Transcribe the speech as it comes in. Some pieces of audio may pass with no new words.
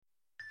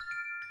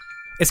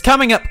It's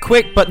coming up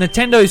quick, but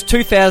Nintendo's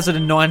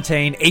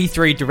 2019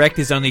 E3 Direct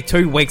is only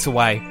 2 weeks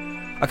away.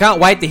 I can't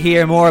wait to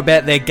hear more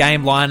about their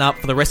game lineup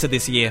for the rest of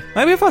this year.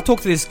 Maybe if I talk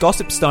to this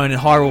Gossip Stone in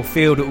Hyrule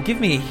Field, it will give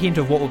me a hint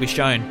of what will be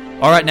shown.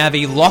 Alright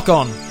Navi, lock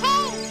on.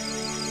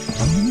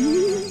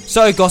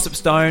 So Gossip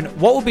Stone,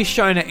 what will be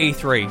shown at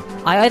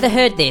E3? I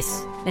overheard this.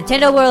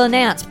 Nintendo will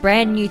announce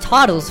brand new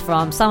titles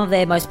from some of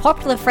their most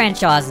popular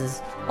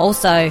franchises.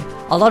 Also,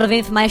 a lot of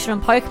information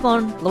on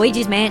Pokemon,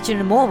 Luigi's Mansion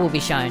and more will be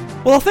shown.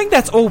 Well, I think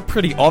that's all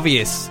pretty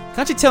obvious.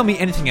 Can't you tell me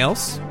anything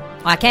else?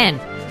 I can,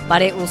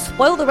 but it will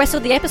spoil the rest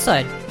of the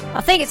episode.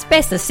 I think it's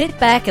best to sit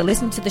back and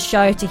listen to the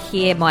show to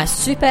hear my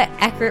super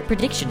accurate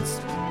predictions.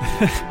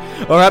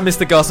 Alright,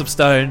 Mr. Gossip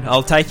Stone,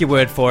 I'll take your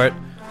word for it.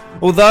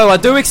 Although I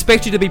do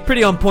expect you to be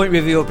pretty on point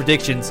with your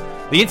predictions.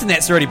 The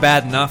internet's already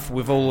bad enough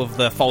with all of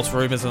the false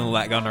rumours and all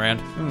that going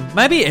around.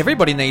 Maybe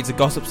everybody needs a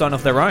Gossip Stone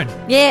of their own.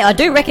 Yeah, I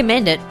do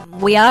recommend it.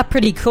 We are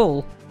pretty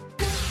cool.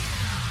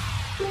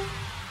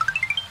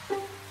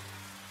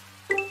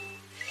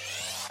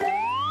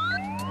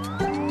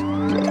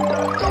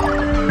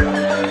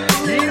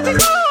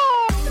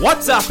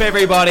 What's up,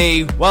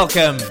 everybody?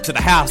 Welcome to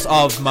the House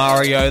of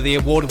Mario, the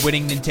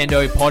award-winning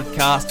Nintendo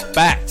podcast,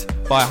 backed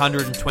by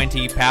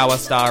 120 Power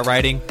Star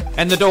rating,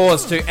 and the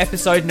doors to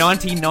episode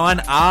 99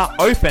 are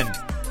open.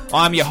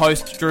 I'm your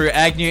host, Drew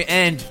Agnew,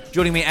 and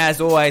joining me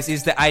as always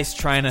is the ace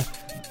trainer,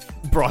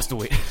 Bryce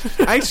DeWitt.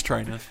 Ace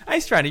trainer?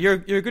 Ace trainer,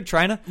 you're a good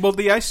trainer. Well,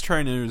 the ace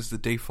trainer is the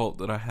default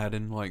that I had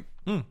in,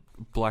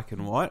 black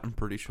and white, I'm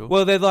pretty sure.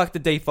 Well, they're like the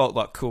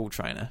default, cool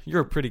trainer.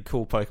 You're a pretty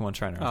cool Pokemon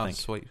trainer, I think.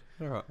 Sweet.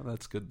 Alright,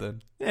 that's good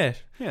then. Yeah.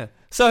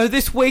 So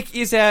this week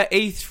is our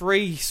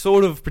E3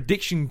 sort of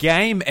prediction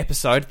game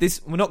episode.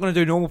 We're not going to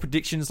do normal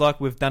predictions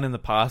like we've done in the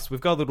past. We've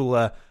got a little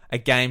a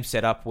game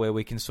set up where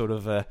we can sort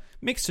of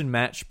mix and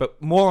match, but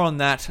more on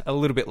that a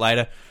little bit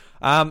later.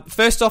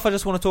 First off, I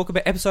just want to talk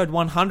about episode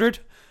 100.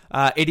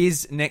 It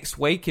is next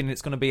week, and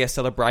it's going to be a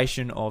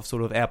celebration of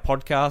sort of our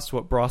podcast,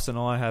 what Bryce and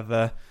I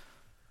have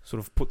sort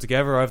of put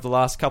together over the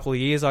last couple of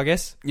years, I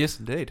guess. Yes,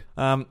 indeed.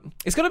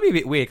 It's going to be a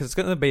bit weird because it's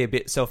going to be a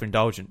bit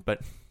self-indulgent,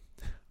 but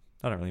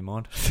I don't really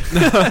mind.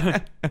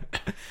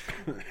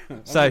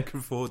 So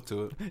looking forward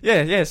to it.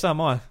 Yeah, so am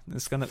I.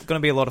 It's going to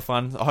be a lot of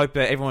fun. I hope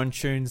everyone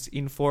tunes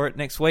in for it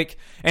next week.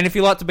 And if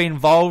you'd like to be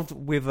involved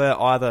with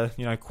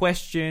either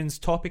questions,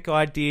 topic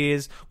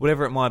ideas,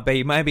 whatever it might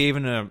be, maybe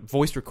even a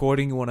voice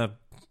recording you want to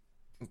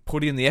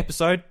put in the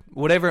episode,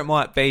 whatever it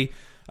might be,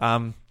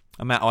 I'm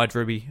at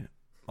iDruby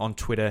on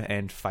Twitter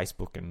and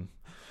Facebook and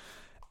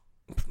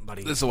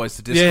there's always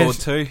the Discord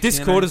too.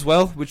 Discord as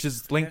well, which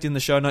is linked in the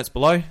show notes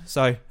below.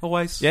 So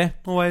always,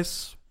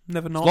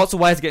 never not. Lots of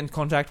ways to get in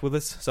contact with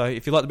us. So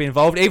if you'd like to be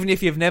involved, even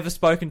if you've never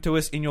spoken to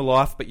us in your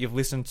life, but you've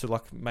listened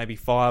to maybe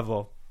 5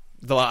 or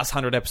the last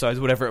 100 episodes,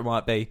 whatever it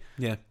might be,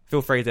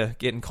 feel free to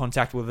get in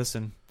contact with us.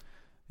 And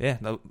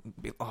I'm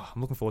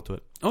looking forward to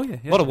it. Oh yeah,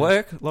 a lot of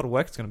work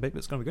it's going to be, but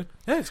it's going to be good.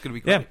 Yeah, it's going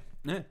to be great.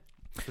 Yeah,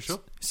 for sure.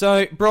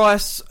 So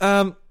Bryce,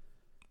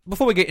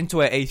 before we get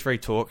into our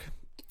E3 talk,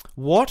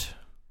 what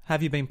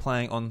have you been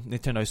playing on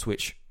Nintendo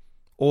Switch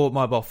or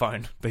mobile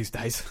phone these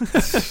days?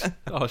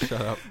 Oh, shut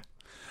up.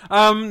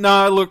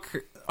 No, look,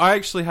 I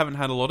actually haven't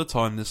had a lot of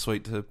time this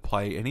week to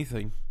play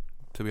anything,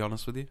 to be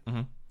honest with you.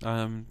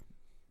 Mm-hmm.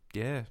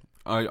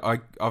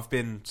 I've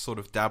been sort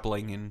of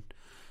dabbling in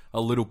a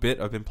little bit.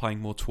 I've been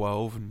playing more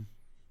 12, and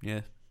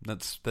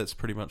that's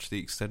pretty much the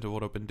extent of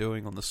what I've been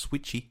doing on the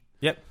Switchy.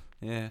 Yep.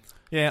 Yeah.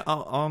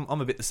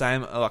 I'm a bit the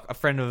same. Like a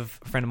friend of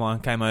mine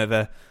came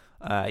over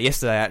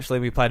yesterday.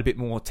 Actually, we played a bit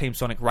more Team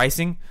Sonic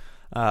Racing.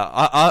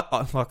 I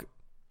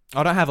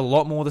don't have a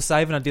lot more to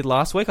say than I did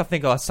last week. I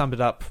think I summed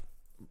it up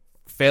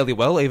fairly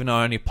well, even though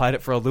I only played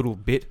it for a little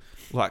bit.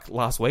 Like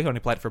last week, I only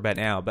played it for about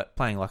an hour, but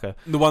playing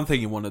the one thing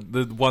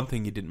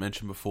you didn't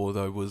mention before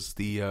though was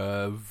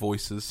the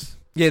voices.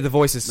 Yeah, the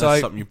voices.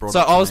 That's something you brought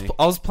up to me.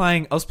 I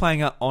was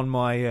playing it on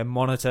my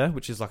monitor,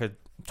 which is like a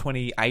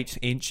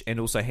 28-inch and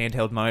also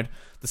handheld mode.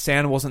 The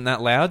sound wasn't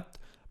that loud,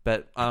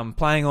 but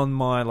playing on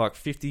my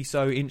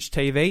 50-so-inch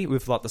TV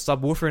with the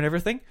subwoofer and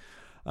everything,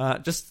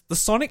 just the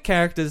Sonic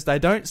characters, they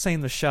don't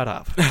seem to shut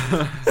up.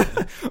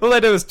 All they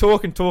do is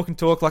talk and talk and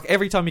talk. Like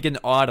every time you get an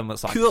item,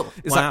 it's like cool.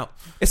 Wow.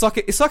 It's like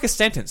a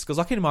sentence,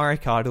 because in Mario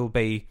Kart it'll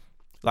be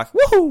like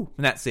woohoo,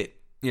 and that's it.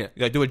 Yeah,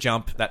 do a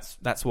jump.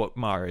 That's what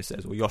Mario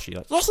says, or Yoshi.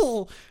 And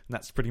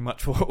that's pretty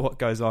much what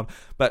goes on.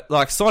 But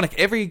Sonic,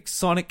 every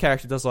Sonic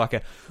character does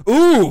a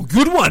 "ooh,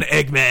 good one,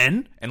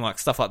 Eggman," and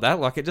stuff like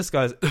that. It just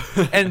goes,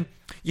 and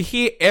you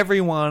hear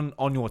everyone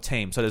on your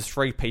team. So there's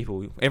 3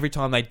 people. Every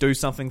time they do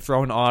something,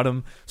 throw an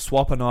item,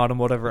 swap an item,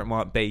 whatever it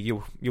might be,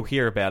 you'll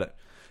hear about it.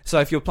 So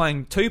if you're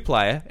playing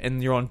 2-player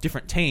and you're on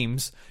different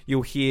teams,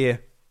 you'll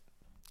hear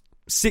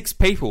 6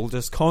 people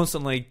just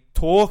constantly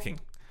talking.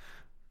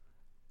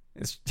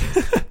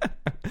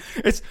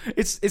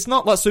 It's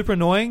not super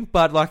annoying,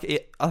 but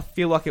I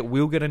feel like it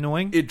will get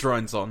annoying. It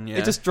drones on, yeah.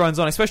 It just drones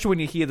on, especially when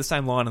you hear the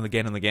same line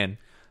again and again.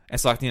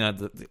 It's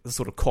the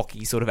sort of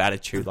cocky sort of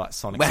attitude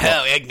Sonic.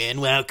 Wow, Eggman!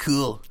 Wow,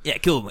 cool. Yeah,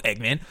 cool,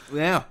 Eggman.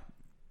 Yeah.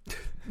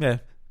 Yeah.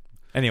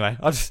 Anyway,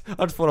 I just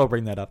thought I'll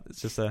bring that up.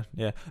 It's just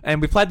yeah.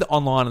 And we played the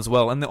online as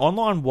well, and the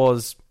online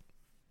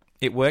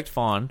it worked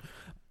fine,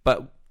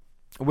 but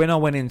when I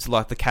went into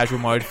like the casual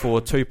mode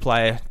for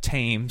 2-player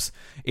teams,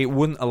 it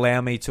wouldn't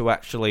allow me to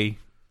actually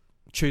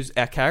choose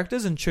our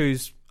characters and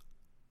choose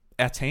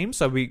our team,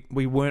 so we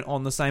weren't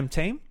on the same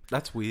team.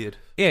 That's weird.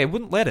 Yeah, it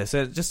wouldn't let us.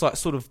 It just like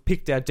sort of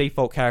picked our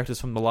default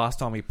characters from the last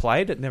time we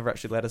played. It never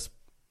actually let us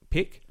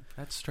pick.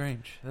 That's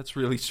strange. That's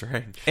really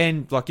strange.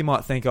 And like you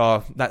might think,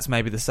 oh, that's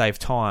maybe to save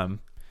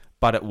time,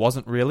 but it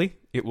wasn't really.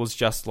 It was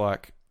just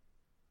like,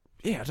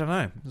 yeah, I don't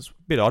know. It's a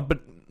bit odd, but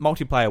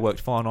multiplayer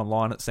worked fine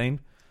online, it seemed.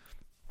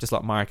 Just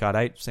like Mario Kart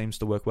 8 seems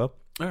to work well.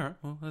 All right,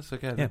 well, that's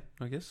okay then,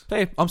 Yeah. I guess. So,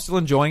 yeah, I'm still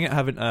enjoying it. I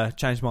haven't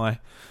changed my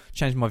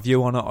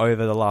view on it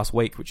over the last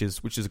week, which is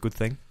a good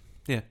thing.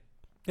 Yeah.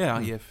 Yeah,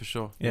 yeah, for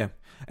sure. Yeah.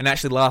 And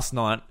actually last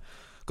night,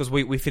 because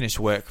we finished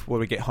work where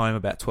we get home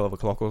about 12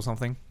 o'clock or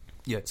something.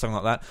 Yeah. Something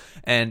like that.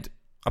 And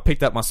I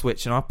picked up my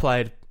Switch and I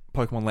played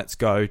Pokemon Let's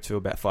Go to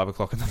about 5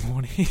 o'clock in the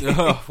morning.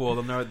 Oh,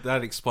 well, no,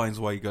 that explains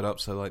why you got up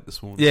so late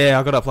this morning. Yeah,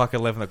 I got up like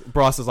 11.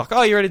 Bryce was like,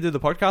 oh, you ready to do the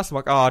podcast? I'm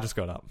like, oh, I just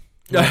got up.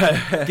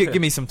 Give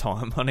me some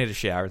time. I need a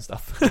shower and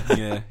stuff.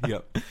 Yeah,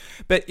 yep.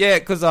 But yeah,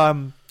 because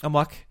I'm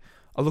like,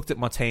 I looked at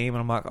my team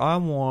and I'm like, I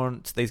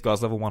want these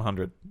guys level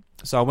 100.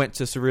 So I went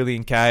to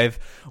Cerulean Cave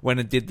when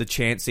I did the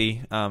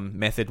Chansey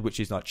method, which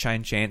is like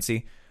chain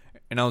Chansey,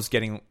 and I was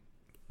getting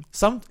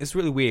it's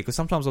really weird because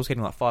sometimes I was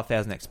getting like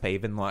 5,000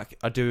 XP, then like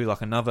I do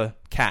like another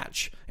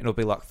catch and it'll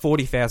be like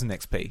 40,000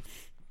 XP.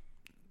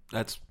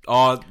 That's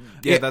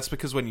that's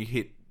because when you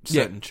hit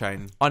certain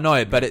chain. I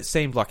know, but it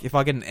seemed like if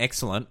I get an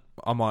excellent,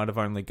 I might have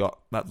only got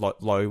that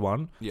low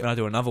one, and I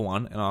do another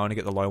one and I only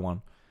get the low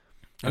one.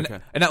 And, Okay.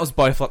 And that was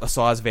both like the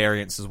size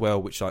variants as well,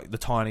 which like the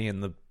tiny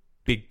and the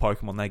big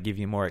Pokemon, they give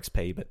you more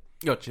XP, but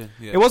Gotcha.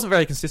 Yeah. it wasn't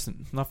very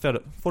consistent. And I thought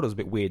it was a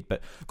bit weird,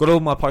 but got all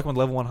my Pokemon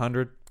level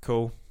 100.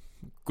 Cool.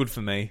 Good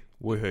for me.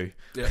 Woohoo.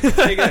 Yeah.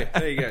 There you go.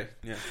 There you go.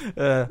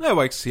 Yeah. No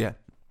wakes. Yeah.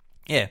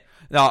 Yeah.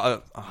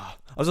 No, I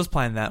was just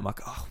playing that. I'm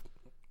like, oh,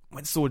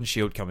 when's Sword and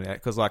Shield coming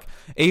out?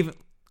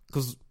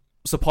 Because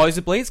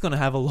supposedly it's going to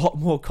have a lot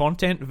more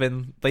content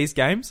than these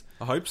games.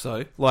 I hope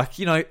so. Like,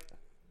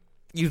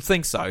 you'd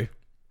think so.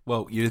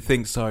 Well, you'd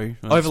think so. It's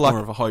Over like-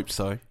 more of a hope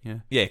so. Yeah.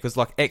 Yeah, because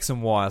like X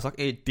and Y, it's like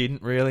it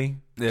didn't really.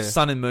 Yeah.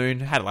 Sun and Moon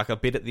had like a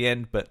bit at the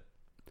end, but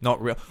not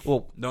real.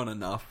 Well, Not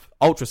enough.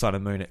 Ultra Sun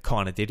and Moon, it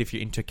kind of did if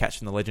you're into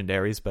catching the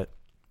legendaries, but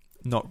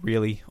not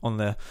really on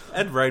the.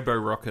 And Rainbow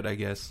Rocket, I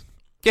guess.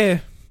 Yeah,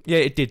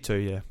 it did too.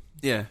 Yeah.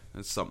 Yeah,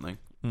 it's something.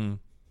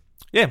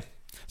 Yeah.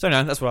 So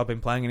no, that's what I've been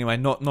playing anyway.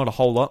 Not a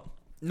whole lot.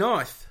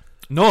 Nice.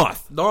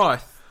 Nice.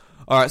 Nice.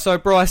 All right, so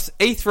Bryce,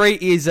 E3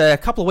 is a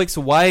couple of weeks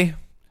away.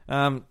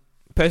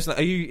 Personally,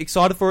 are you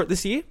excited for it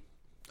this year?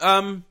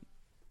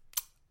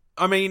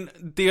 I mean,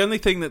 the only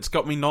thing that's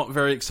got me not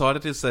very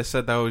excited is they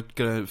said they were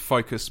going to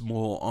focus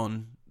more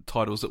on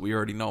titles that we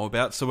already know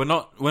about. So we're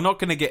not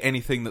going to get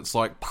anything that's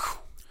like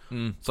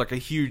it's like a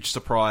huge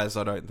surprise.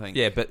 I don't think.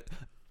 Yeah, but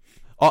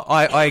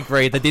I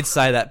agree. They did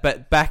say that,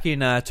 but back in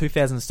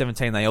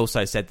 2017, they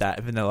also said that,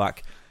 and they're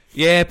like,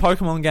 yeah,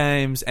 Pokemon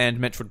games and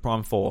Metroid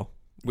Prime 4.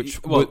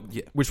 Which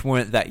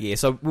weren't that year.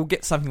 So we'll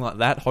get something like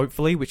that,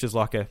 hopefully, which is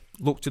like a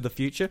look to the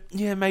future.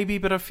 Yeah, maybe,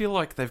 but I feel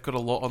like they've got a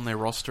lot on their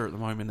roster at the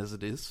moment as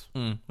it is.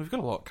 We've got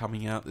a lot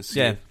coming out this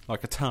year.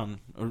 Like a ton.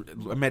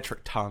 A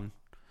metric ton.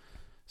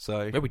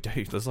 So Yeah, we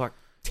do. There's like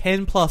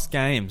 10 plus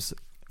games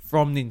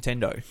from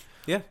Nintendo.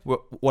 Yeah.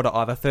 What are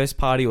either first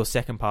party or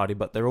second party,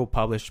 but they're all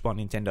published by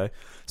Nintendo.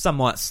 Some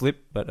might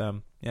slip, but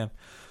yeah.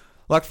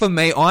 Like for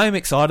me, I am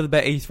excited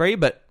about E3,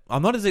 but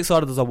I'm not as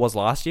excited as I was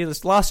last year.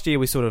 Last year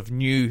we sort of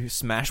knew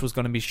Smash was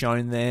going to be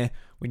shown there.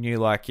 We knew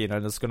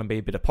there's going to be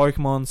a bit of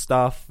Pokemon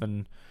stuff,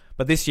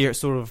 but this year it's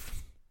sort of,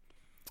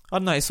 I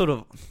don't know, it's sort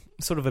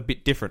of a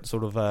bit different.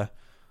 Sort of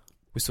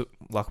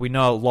we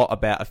know a lot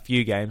about a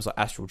few games like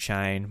Astral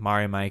Chain,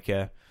 Mario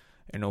Maker,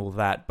 and all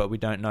that, but we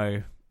don't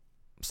know,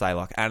 say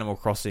like Animal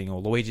Crossing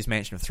or Luigi's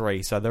Mansion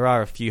 3. So there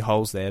are a few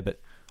holes there,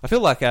 but I feel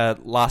like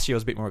last year I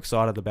was a bit more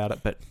excited about it,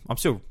 but I'm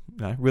still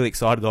really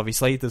excited,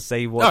 obviously, to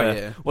see what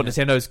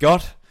Nintendo's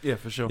got. Yeah,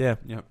 for sure.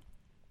 Yeah.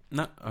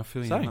 No, I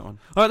feel you on that one.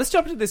 All right, let's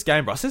jump into this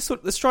game, Bryce.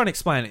 Let's try and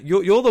explain it.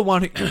 You're the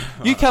one who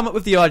you come up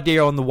with the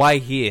idea on the way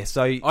here,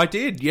 so I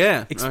did.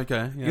 Yeah.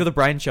 Okay. Yeah. You're the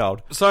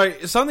brainchild. So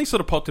something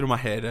sort of popped into my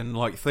head, and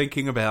like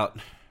thinking about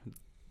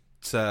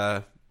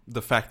the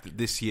fact that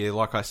this year,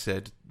 like I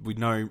said, we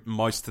know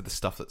most of the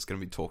stuff that's going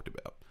to be talked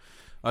about.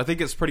 I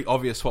think it's pretty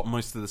obvious what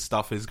most of the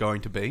stuff is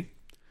going to be.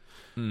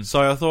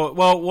 So I thought,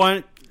 well,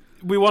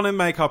 we want to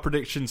make our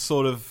predictions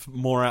sort of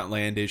more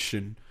outlandish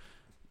and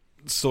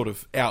sort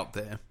of out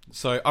there.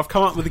 So I've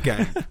come up with a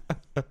game.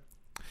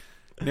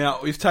 Now,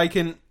 we've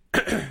taken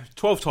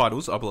 12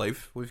 titles, I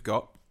believe, we've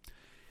got,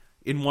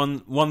 in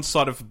one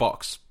side of the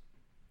box.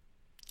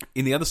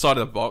 In the other side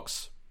of the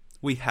box,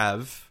 we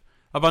have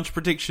a bunch of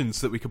predictions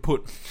that we could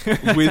put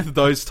with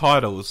those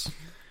titles.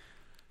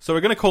 So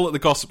we're going to call it the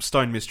Gossip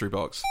Stone Mystery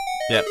Box.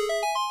 Yep.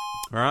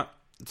 All right.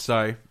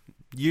 So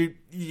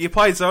you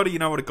play Zelda, you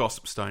know what a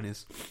Gossip Stone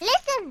is.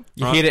 Listen,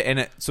 You Right. hit it and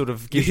it sort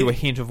of gives you a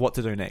hint of what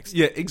to do next.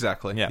 Yeah,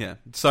 exactly. Yeah. Yeah.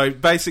 So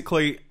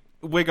basically,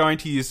 we're going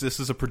to use this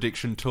as a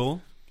prediction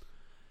tool,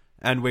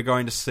 and we're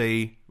going to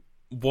see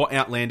what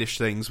outlandish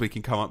things we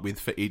can come up with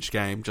for each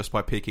game just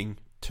by picking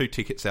 2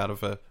 tickets out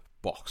of a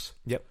box.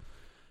 Yep.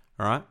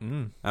 All right?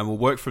 And we'll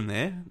work from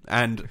there.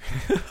 And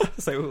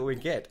So what we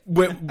get.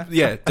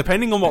 yeah,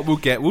 depending on what we'll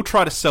get, we'll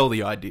try to sell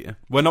the idea.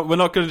 We're not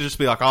going to just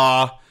be like,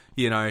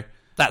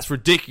 That's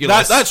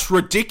ridiculous. that's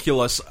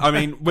ridiculous. I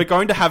mean, we're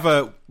going to have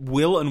a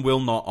will and will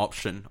not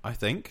option, I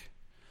think,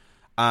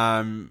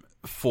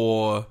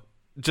 for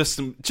just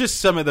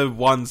some of the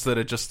ones that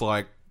are just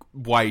like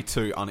way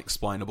too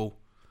unexplainable.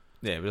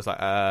 Yeah, but it's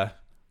like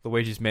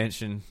Luigi's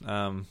Mansion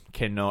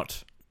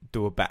cannot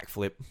do a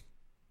backflip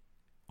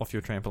off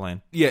your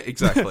trampoline. Yeah,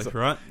 exactly.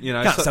 Right? You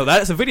know, Can't sell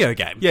that. It's a video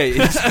game. yeah,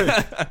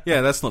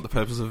 yeah. That's not the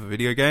purpose of a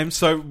video game.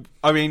 So,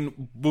 I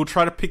mean, we'll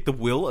try to pick the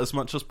will as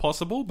much as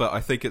possible, but I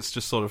think it's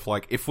just sort of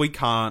like if we're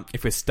stumped,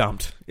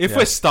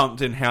 we're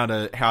stumped in how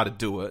to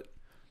do it,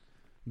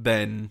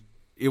 then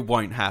it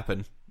won't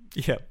happen.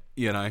 Yep.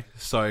 You know,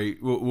 so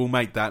we'll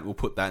make that. We'll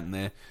put that in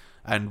there,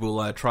 and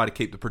we'll try to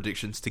keep the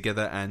predictions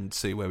together and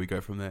see where we go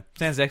from there.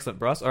 Sounds excellent,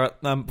 Bryce. All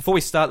right, before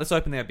we start, let's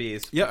open our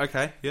beers. Yeah.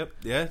 Okay. Yep.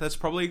 Yeah. That's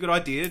probably a good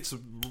idea. It's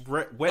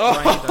wet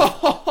rain.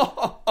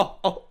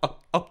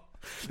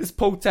 This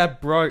pull tab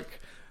broke.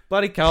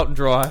 Bloody Carlton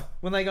Dry.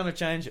 When are they going to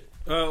change it?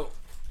 Well,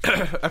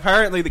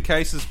 apparently the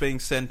case is being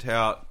sent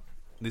out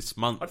this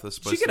month. They're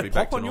supposed Did you to get be a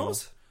back pop to on normal.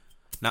 yours?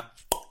 No.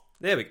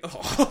 There we go.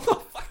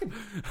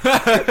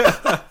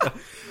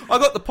 I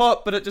got the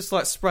pop, but it just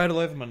like sprayed all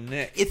over my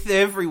neck. It's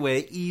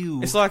everywhere.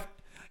 Ew. It's like,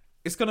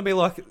 it's going to be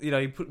like,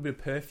 you put a bit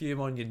of perfume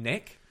on your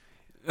neck.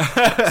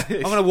 I'm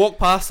going to walk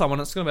past someone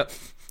and it's going to be like,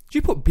 do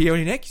you put beer on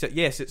your neck? He's like,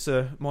 yes, it's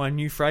my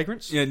new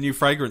fragrance. Yeah, new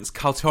fragrance.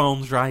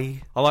 Carlton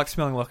Dry. I like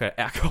smelling like an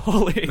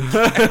alcoholic.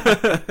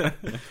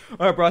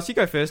 All right, Bryce, you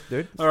go first,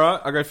 dude. All right,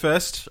 I go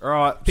first. All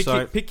right, Pick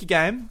your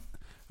game.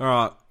 All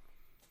right.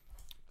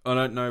 I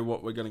don't know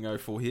what we're going to go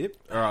for here.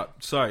 All right,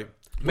 so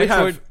we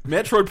have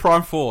Metroid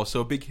Prime 4,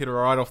 so a big hitter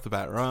right off the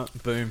bat, right?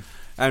 Boom.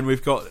 And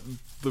we've got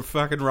the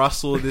fucking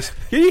rustle of this.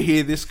 Can you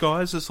hear this,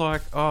 guys? It's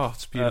like, oh,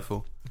 it's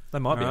beautiful. They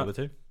might be All able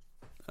to.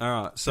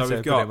 All right, so That's we've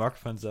how good got our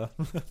microphones are.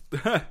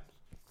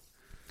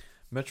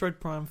 Metroid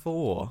Prime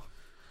 4.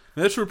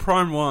 Metroid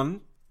Prime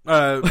 1.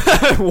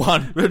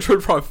 1.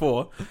 Metroid Prime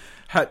 4.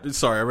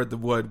 Sorry, I read the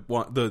word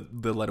one,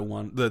 the letter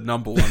 1, the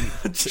number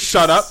 1.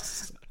 Shut up.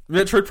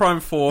 Metroid Prime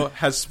 4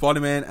 has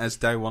Spider-Man as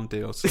Day 1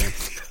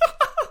 DLC.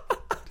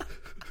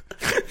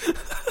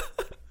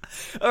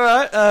 All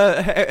right,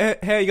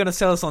 how are you going to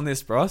sell us on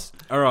this, Bryce?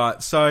 All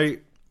right, so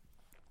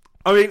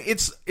I mean,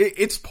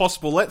 it's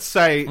possible. Let's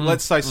say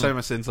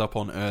Samus ends up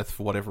on Earth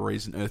for whatever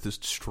reason. Earth is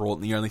distraught,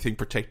 and the only thing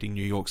protecting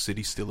New York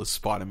City still is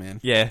Spider-Man.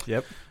 Yeah.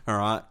 Yep. All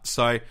right,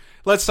 so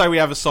let's say we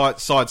have a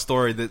side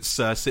story that's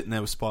sitting there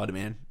with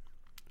Spider-Man.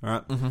 All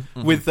right,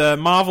 with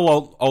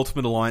Marvel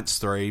Ultimate Alliance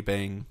 3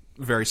 being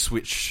very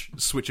Switch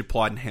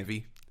applied and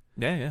heavy.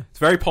 Yeah. It's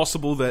very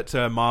possible that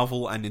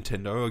Marvel and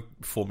Nintendo are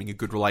forming a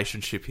good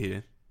relationship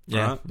here.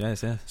 Yeah. Right?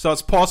 Yes. So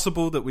it's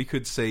possible that we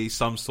could see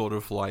some sort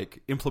of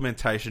like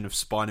implementation of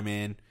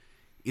Spider-Man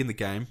in the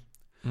game.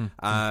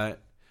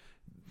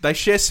 They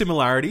share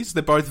similarities.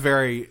 They're both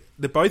very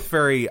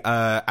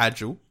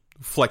agile,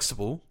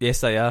 flexible.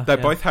 Yes, they are. They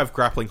both have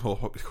grappling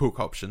hook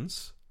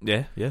options.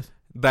 Yeah. Yes.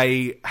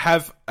 They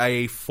have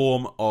a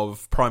form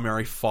of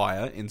primary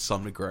fire in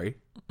some degree.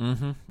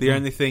 Mm-hmm. The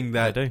only thing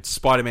that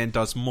Spider-Man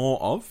does more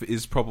of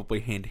is probably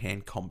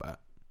hand-to-hand combat.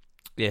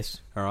 Yes.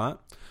 All right.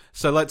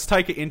 So let's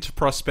take it into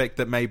prospect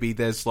that maybe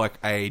there's like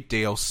a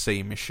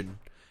DLC mission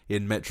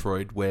in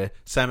Metroid where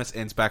Samus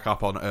ends back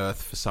up on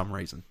Earth for some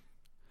reason.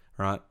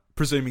 Right?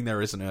 Presuming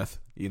there is an Earth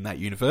in that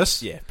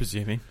universe. Yeah,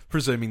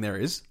 presuming there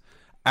is.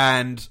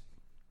 And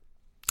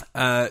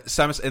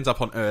Samus ends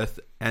up on Earth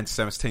and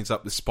Samus teams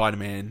up with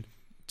Spider-Man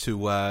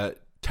to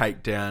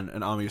take down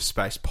an army of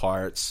space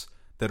pirates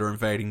that are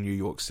invading New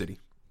York City.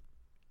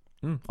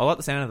 I like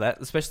the sound of that,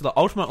 especially the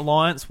Ultimate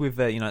Alliance with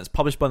it's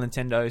published by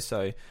Nintendo,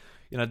 so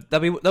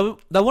they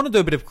want to do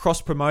a bit of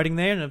cross promoting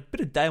there and a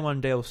bit of day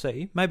one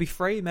DLC, maybe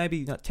free,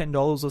 maybe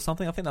 $10 or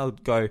something. I think they'll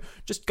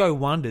go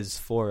wonders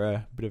for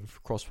a bit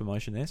of cross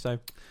promotion there. So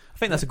I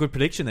think that's a good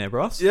prediction there,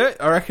 Bryce. Yeah,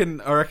 I reckon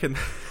I reckon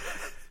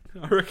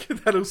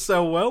that'll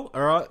sell well.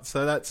 All right,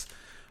 so that's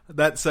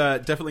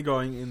definitely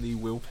going in the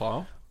wheel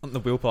pile. On the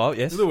wheel pile,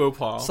 yes. The wheel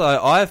pile. So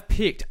I've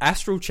picked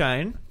Astral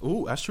Chain.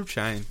 Ooh, Astral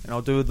Chain, and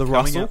I'll do the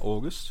coming rustle. Out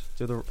August.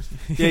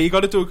 Yeah, you got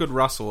to do a good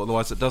rustle,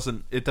 otherwise it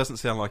doesn't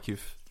sound like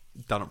you've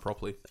done it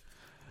properly.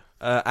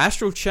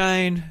 Astral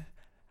Chain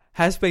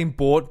has been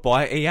bought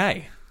by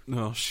EA.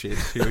 Oh shit!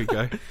 Here we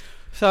go.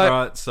 So, all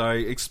right, so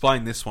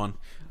explain this one.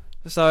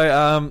 So,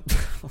 I've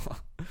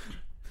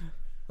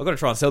got to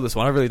try and sell this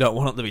one. I really don't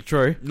want it to be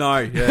true. No,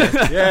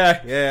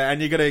 yeah,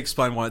 and you got to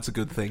explain why it's a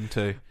good thing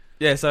too.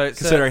 Yeah, so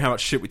considering how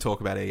much shit we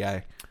talk about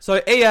EA. So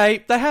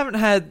EA, they haven't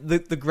had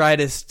the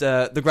greatest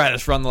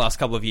run the last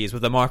couple of years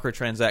with the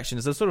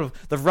microtransactions.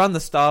 They've run the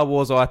Star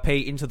Wars IP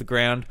into the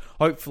ground.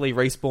 Hopefully,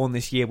 Respawn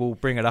this year will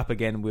bring it up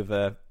again with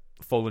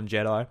Fallen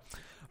Jedi.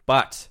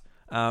 But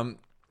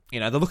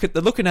they're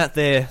looking at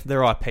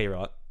their IP,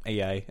 right?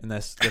 EA, and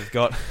they've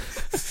got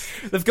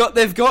they've got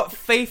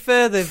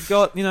FIFA. They've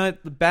got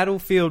the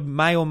Battlefield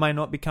may or may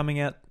not be coming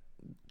out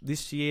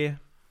this year.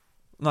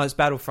 No, it's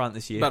Battlefront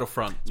this year.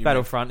 Battlefront.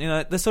 Battlefront.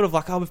 They're sort of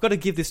like, we've got to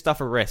give this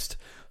stuff a rest.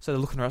 So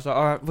they're looking at us like,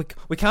 all right,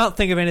 we can't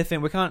think of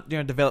anything. We can't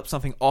develop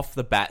something off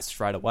the bat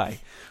straight away.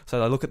 So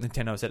they look at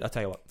Nintendo and said, I'll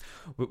tell you what,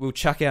 we'll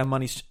chuck our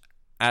money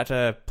at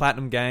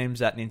Platinum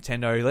Games, at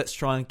Nintendo. Let's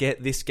try and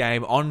get this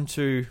game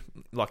into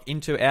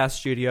our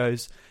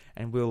studios,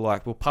 and we'll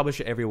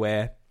publish it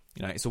everywhere.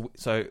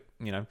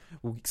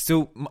 We'll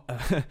still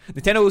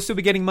Nintendo will still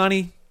be getting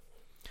money.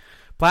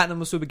 Platinum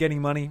will still be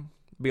getting money.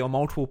 Be on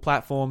multiple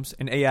platforms,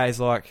 and EA is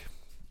like,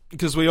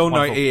 because we all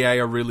know EA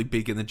are really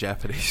big in the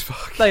Japanese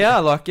market. They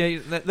are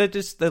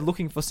they're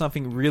looking for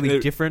something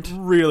really different,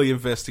 really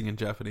investing in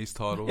Japanese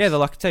titles. Yeah, they're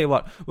like, tell you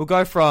what, we'll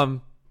go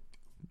from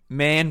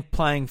man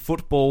playing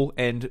football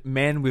and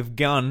man with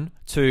gun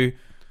to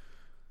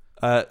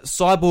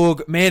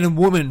cyborg man and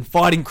woman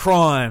fighting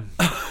crime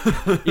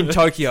in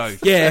Tokyo.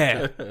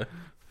 Yeah.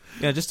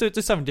 Yeah, just do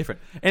something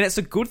different. And it's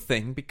a good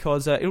thing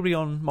because it'll be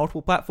on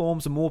multiple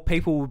platforms and more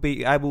people will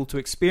be able to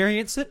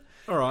experience it.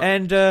 All right.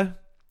 And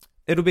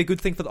it'll be a good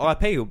thing for the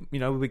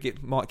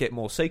IP. Might get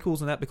more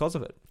sequels and that because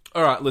of it.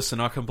 All right, listen,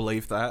 I can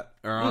believe that.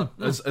 All right.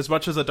 As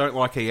much as I don't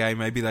like EA,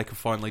 maybe they can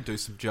finally do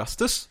some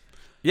justice.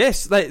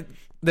 Yes,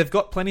 they've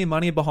got plenty of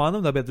money behind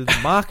them. They'll be able to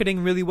do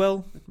marketing really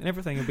well and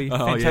everything. It'll be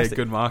fantastic. Oh, yeah,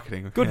 good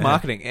marketing. Good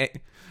marketing.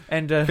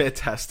 And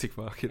fantastic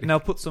marketing. And they'll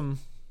put some...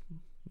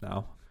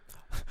 No...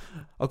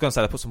 I was going to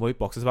say they put some loot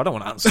boxes, but I don't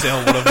want to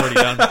unsell what I've already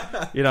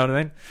done. You know what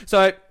I mean? So,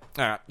 all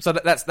right. So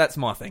that's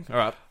my thing. All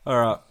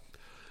right.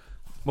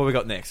 What we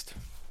got next?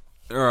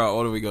 All right.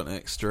 What do we got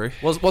next, Drew?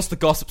 What's the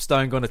gossip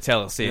stone going to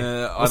tell us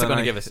here? What's it going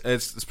to give us?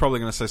 It's probably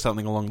going to say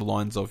something along the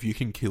lines of, "You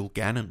can kill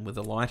Ganon with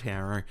a light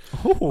arrow."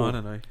 Ooh. I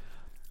don't know.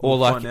 Or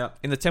like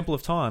in the Temple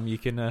of Time, you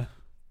can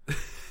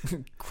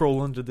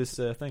crawl under this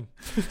thing.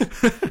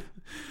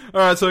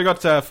 All right. So we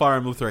got Fire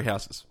Emblem Three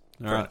Houses.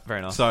 All right, very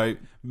nice. So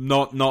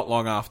not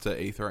long after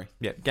E3.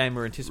 Yeah, game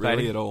we're anticipating.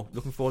 Really at all.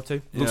 Looking forward to.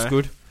 Looks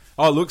good.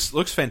 Oh, it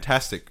looks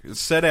fantastic.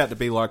 It's set out to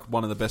be like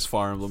one of the best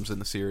Fire Emblems in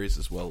the series,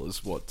 as well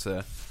as what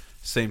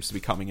seems to be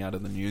coming out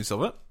of the news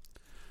of it.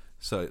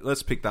 So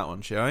let's pick that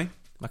one, shall we?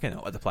 I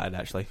can't wait to play it.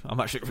 Actually, I'm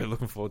actually really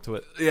looking forward to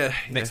it. Yeah,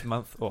 next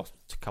month or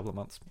a couple of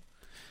months.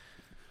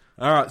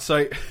 All right,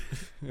 so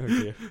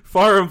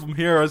Fire Emblem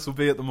Heroes will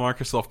be at the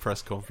Microsoft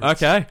press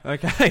conference. Okay.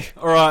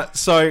 All right,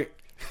 so.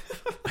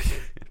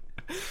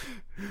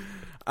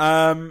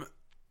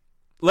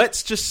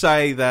 Let's just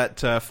say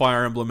that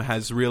Fire Emblem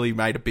has really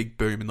made a big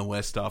boom in the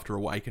West after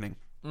Awakening.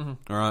 Mm-hmm.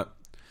 All right,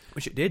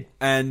 which it did.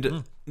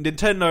 And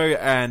Nintendo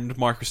and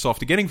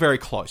Microsoft are getting very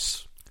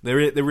close.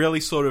 They're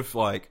really sort of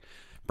like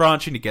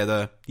branching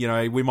together.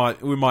 We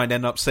might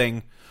end up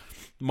seeing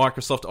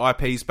Microsoft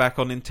IPs back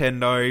on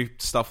Nintendo,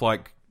 stuff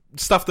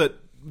that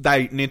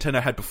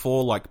Nintendo had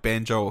before, like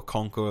Banjo or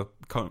Conker.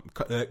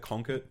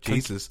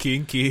 Jesus,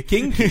 Kinky.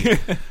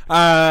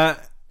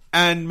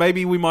 And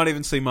maybe we might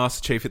even see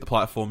Master Chief at the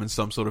platform in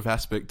some sort of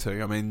aspect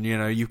too. I mean,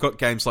 you've got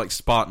games like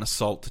Spartan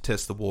Assault to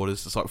test the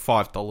waters. It's like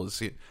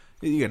 $5.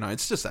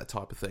 It's just that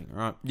type of thing,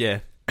 right? Yeah.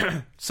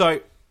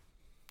 So,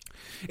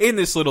 in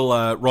this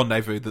little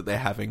rendezvous that they're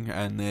having,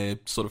 and they're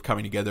sort of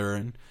coming together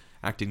and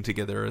acting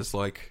together as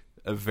like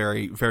a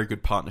very, very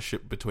good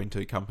partnership between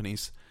two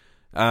companies,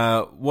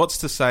 what's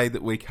to say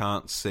that we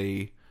can't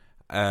see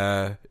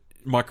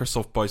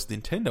Microsoft boast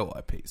Nintendo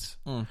IPs?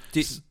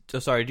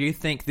 Do you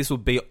think this will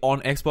be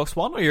on Xbox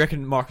One, or you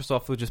reckon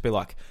Microsoft will just be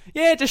like,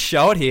 yeah, just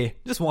show it here,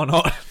 just why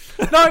not?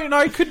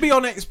 No, it could be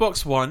on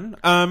Xbox One.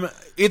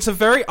 It's a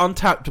very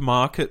untapped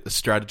market, the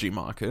strategy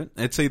market.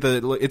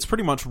 It's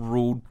pretty much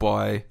ruled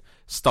by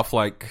stuff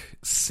like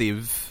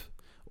Civ,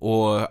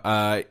 or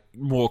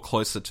more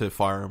closer to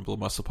Fire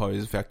Emblem, I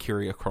suppose,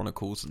 Valkyria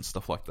Chronicles and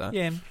stuff like that.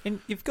 Yeah, and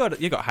you've got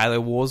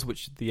Halo Wars,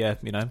 which the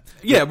the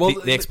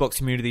Xbox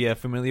community are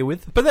familiar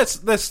with. But that's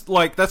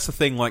the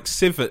thing. Like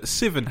Civ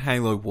and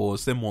Halo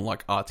Wars, they're more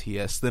like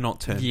RTS. They're not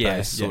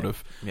turn-based sort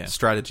of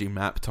strategy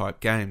map type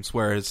games.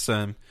 Whereas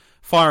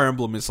Fire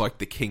Emblem is like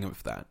the king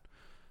of that.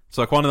 It's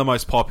like one of the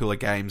most popular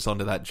games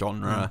under that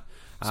genre.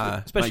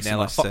 Especially now,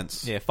 like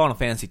sense. Final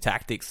Fantasy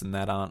Tactics and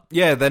that aren't.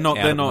 Yeah, they're not.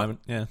 They're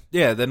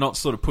not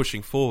sort of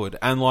pushing forward.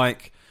 And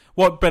like,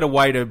 what better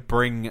way to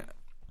bring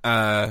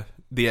the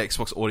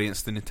Xbox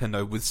audience to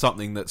Nintendo with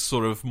something that's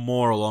sort of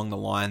more along the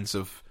lines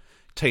of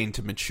teen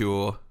to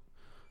mature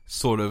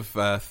sort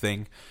of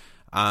thing.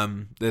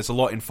 There's a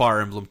lot in Fire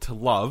Emblem to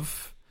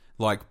love,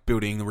 like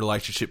building the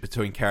relationship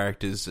between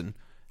characters and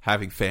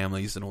having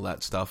families and all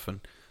that stuff, and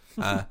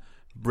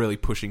really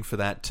pushing for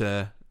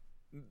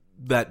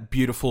that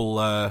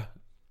beautiful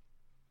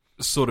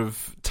sort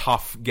of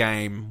tough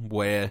game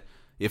where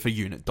if a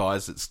unit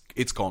dies,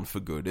 it's gone for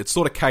good. It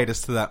sort of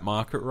caters to that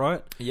market,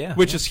 right? Yeah.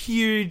 Which is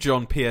huge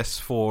on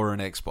PS4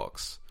 and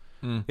Xbox.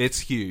 Mm. It's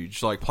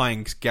huge. Like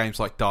playing games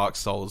like Dark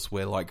Souls,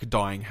 where like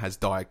dying has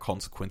dire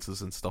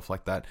consequences and stuff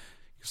like that,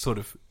 sort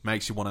of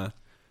makes you want to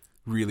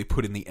really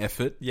put in the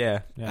effort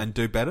Yeah. and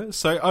do better.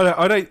 So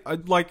I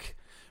like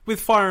with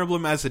Fire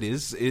Emblem as it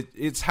is.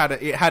 It had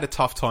a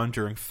tough time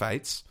during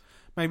Fates.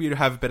 Maybe it'll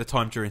have a better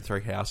time during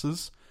Three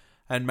Houses,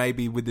 and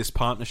maybe with this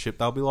partnership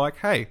they'll be like,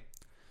 hey,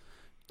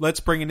 let's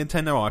bring a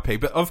Nintendo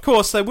IP. But of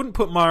course they wouldn't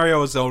put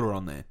Mario or Zelda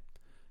on there.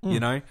 You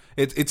know,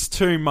 it's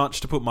too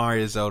much to put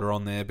Mario or Zelda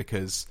on there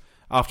because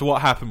after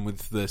what happened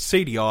with the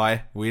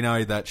CDI, we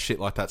know that shit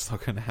like that's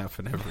not going to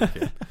happen ever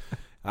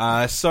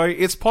again. So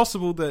it's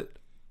possible that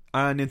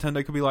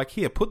Nintendo could be like,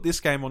 here, put this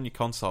game on your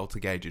console to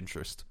gauge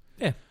interest.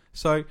 Yeah.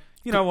 So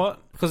you know what?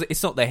 Because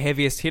it's not the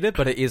heaviest hitter,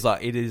 but it is a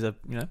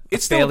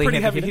It's still a fairly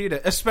pretty heavy hitter,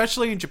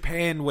 especially in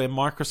Japan where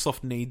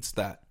Microsoft needs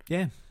that.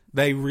 Yeah.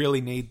 They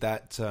really need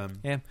that.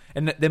 Yeah,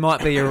 and there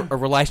might be a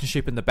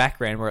relationship in the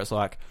background where it's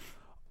like,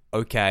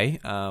 okay,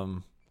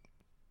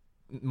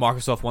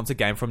 Microsoft wants a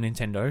game from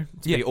Nintendo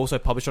to be also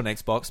published on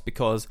Xbox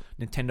because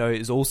Nintendo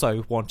is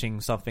also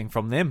wanting something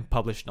from them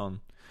published on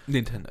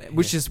Nintendo,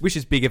 which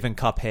is bigger than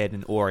Cuphead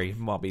and Ori. It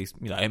might be,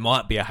 it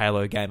might be a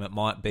Halo game. It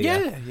might be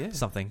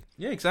something.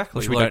 Yeah, exactly.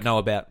 Which we don't know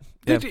about.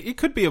 Yeah. It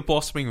could be a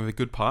blossoming of a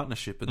good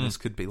partnership, and this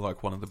could be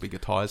like one of the bigger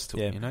ties to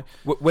it. You know,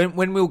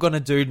 when we were going to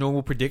do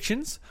normal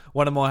predictions,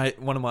 one of my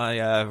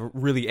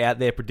really out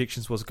there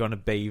predictions was going to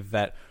be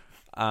that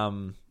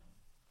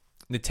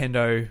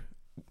Nintendo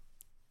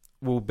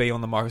will be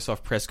on the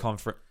Microsoft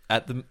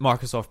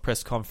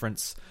press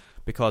conference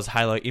because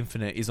Halo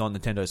Infinite is on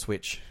Nintendo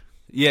Switch.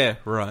 Yeah,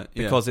 right.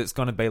 Because it's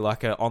going to be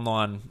like an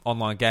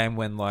online game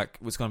when like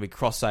it's going to be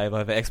cross save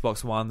over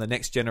Xbox One, the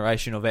next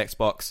generation of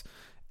Xbox,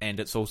 and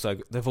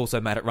they've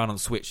also made it run on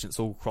Switch. And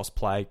it's all cross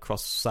play,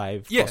 cross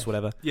save, cross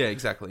whatever. Yeah,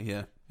 exactly.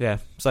 Yeah, yeah.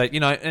 So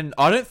and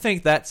I don't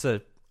think that's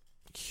a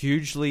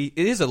hugely.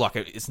 It is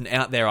it's an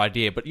out there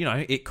idea, but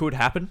it could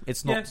happen.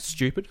 It's not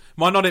stupid.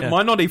 Might not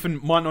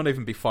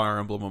even be Fire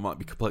Emblem. It might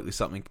be completely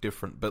something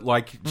different. But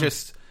like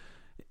just.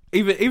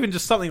 Even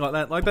just something like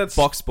that, like that's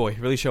Box Boy,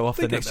 really show off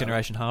the next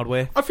generation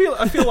hardware. I feel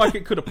like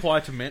it could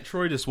apply to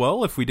Metroid as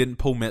well if we didn't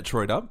pull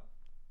Metroid up.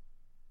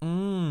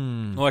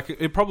 Like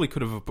it probably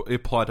could have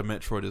applied to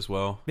Metroid as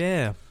well.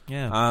 Yeah.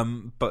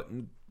 But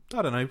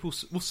I don't know.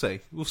 We'll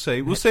see. We'll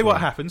see what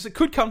happens. It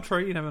could come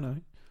true. You never know.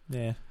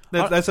 Yeah.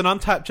 There's an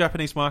untapped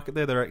Japanese market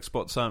there. Their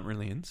exports aren't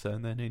really in, so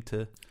they need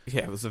to.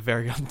 Yeah, it was a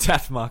very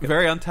untapped market.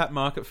 Very untapped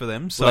market for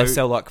them. So they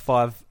sell like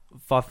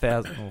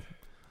 5,000.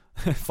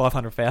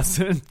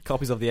 500,000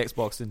 copies of the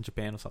Xbox in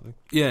Japan or something.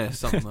 Yeah,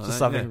 something like Just that.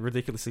 something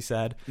ridiculously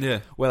sad. Yeah.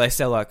 Where they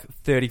sell like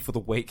 30 for the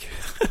week.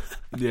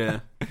 Yeah,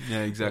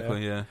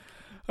 exactly, yeah.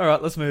 All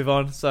right, let's move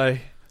on. So,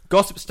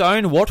 Gossip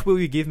Stone, what will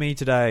you give me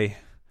today?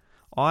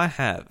 I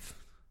have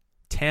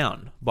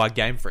Town by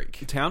Game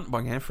Freak. Town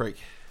by Game Freak.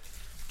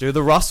 Do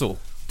the rustle.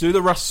 Do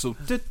the rustle.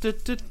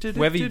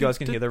 Whether you guys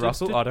can hear the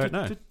rustle, I don't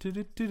know.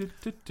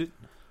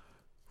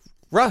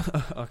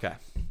 Okay.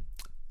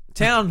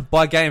 Town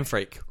by Game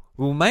Freak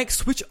will make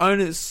Switch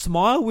owners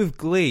smile with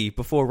glee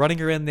before running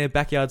around their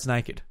backyards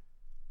naked.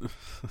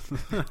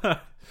 I'm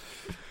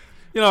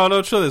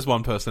not sure there's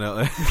one person out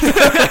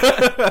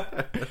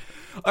there.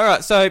 All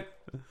right, so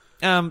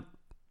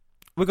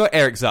we've got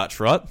Eric Zutch,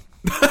 right?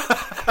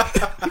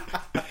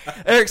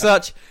 Eric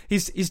Zutch,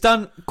 he's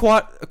done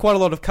quite a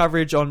lot of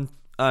coverage on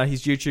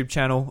his YouTube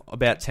channel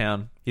about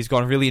Town. He's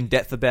gone really in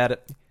depth about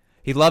it.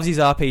 He loves his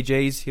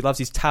RPGs. He loves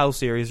his Tales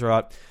series,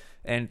 right?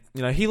 And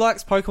he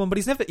likes Pokemon, but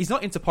he's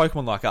not into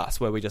Pokemon like us,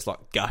 where we just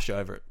like gush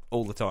over it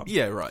all the time.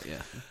 Yeah, right.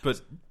 Yeah,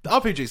 but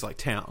RPGs like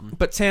Town.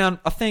 But Town,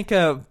 I think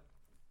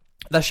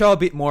they show a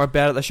bit more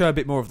about it. They show a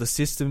bit more of the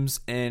systems,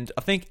 and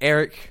I think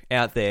Eric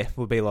out there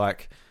will be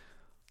like,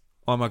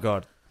 "Oh my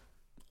god,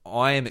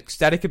 I am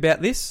ecstatic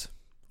about this.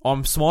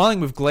 I'm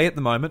smiling with glee at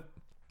the moment,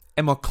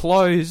 and my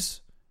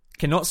clothes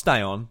cannot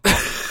stay on."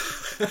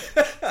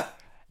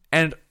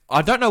 And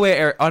I don't know where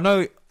Eric.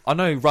 I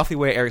know roughly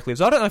where Eric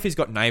lives. I don't know if he's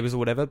got neighbours or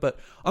whatever, but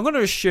I'm going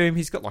to assume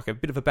he's got like a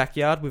bit of a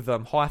backyard with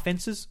high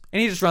fences,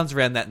 and he just runs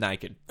around that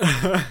naked.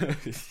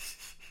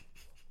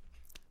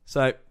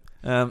 So,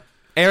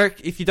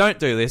 Eric, if you don't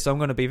do this, I'm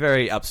going to be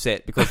very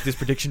upset because this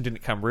prediction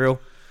didn't come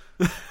real.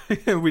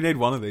 We need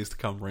one of these to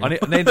come real. I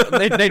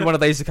need one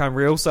of these to come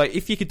real. So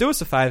if you could do us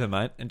a favour,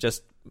 mate, and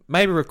just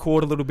maybe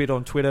record a little bit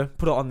on Twitter,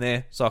 put it on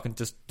there so I can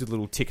just do a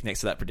little tick next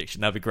to that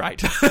prediction. That'd be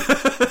great.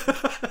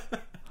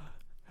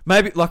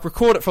 Maybe like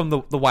record it from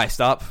the waist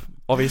up,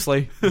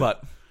 obviously,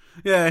 but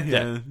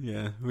yeah.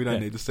 We don't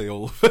need to see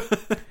all of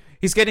it.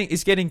 He's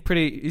getting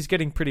pretty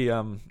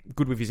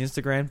good with his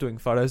Instagram, doing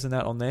photos and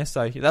that on there.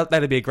 So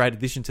that'd be a great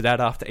addition to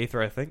that after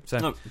E3, I think.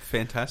 So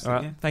fantastic. All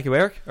right, yeah. Thank you,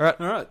 Eric. All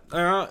right.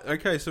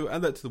 Okay, so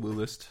add that to the wheel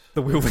list.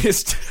 The wheel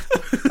list.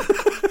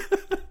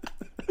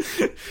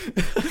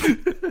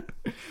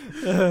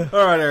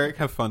 All right, Eric,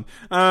 have fun.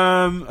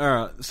 All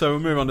right, so we'll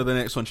move on to the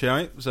next one,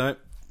 shall we? So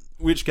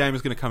which game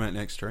is going to come out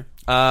next, Trey?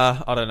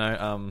 I don't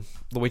know.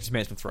 Luigi's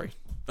Mansion 3.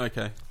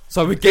 Okay.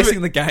 So we're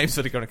guessing the games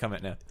that are going to come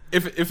out now.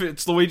 If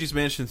it's Luigi's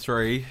Mansion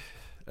 3,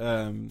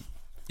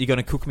 You're going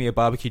to cook me a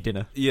barbecue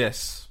dinner.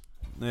 yes.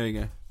 There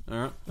you go. All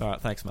right. All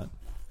right, thanks, mate.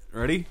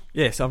 Ready?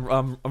 Yes,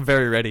 I'm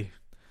very ready.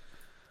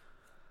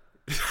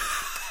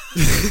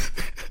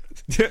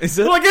 Is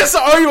it? Well, I guess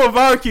I owe you a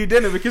barbecue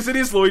dinner because it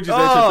is Luigi's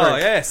Mansion 3.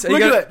 yes.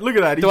 Look at that. Look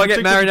at that. Do You I get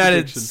took the marinated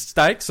prediction.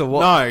 steaks or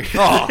what? No.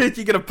 Oh.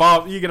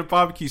 you get a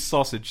barbecue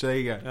sausage. There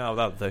you go. Oh,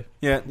 that'll do.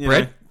 Yeah. You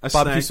Bread, know, a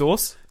barbecue snack.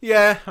 sauce.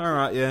 Yeah. All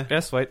right. Yeah. Yeah,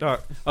 sweet. All right.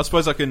 I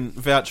suppose I can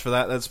vouch for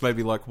that. That's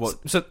maybe like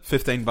what So,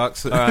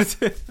 $15. All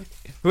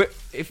right.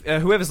 If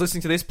whoever's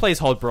listening to this, please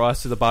hold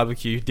Bryce to the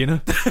barbecue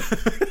dinner.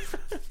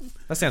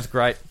 That sounds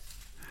great.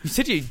 You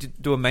said you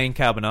do a mean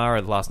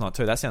carbonara last night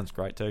too. That sounds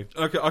great too.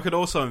 Okay, I could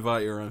also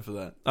invite you around for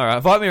that. All right,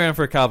 invite me around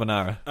for a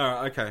carbonara. All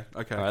right. Okay. All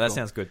right, cool. that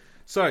sounds good.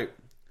 So,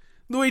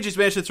 Luigi's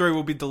Mansion 3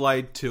 will be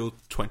delayed till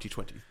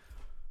 2020.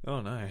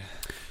 Oh no.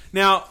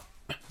 Now,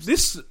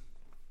 this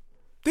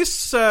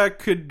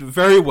could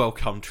very well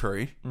come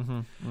true,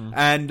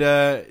 and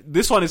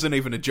this one isn't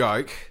even a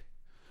joke.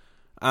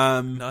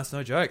 No, it's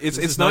no joke.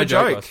 It's no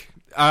joke.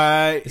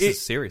 This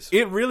is serious.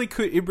 It really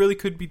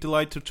could be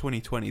delayed to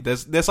 2020.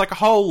 There's like a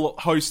whole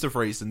host of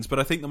reasons, but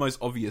I think the most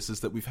obvious is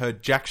that we've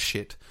heard jack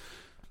shit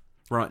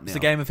right now. It's the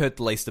game I've heard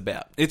the least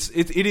about. It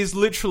is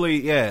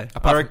literally, yeah.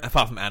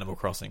 Apart from Animal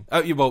Crossing.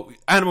 Yeah, well,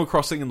 Animal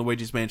Crossing and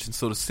Luigi's Mansion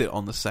sort of sit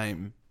on the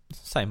same.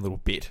 Same little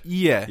bit.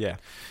 Yeah. Yeah.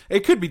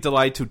 It could be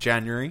delayed till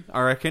January,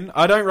 I reckon.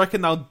 I don't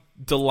reckon they'll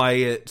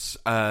delay it.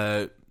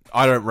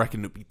 I don't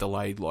reckon it'll be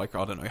delayed, like,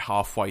 I don't know,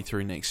 halfway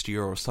through next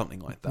year or something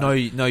like that. No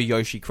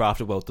Yoshi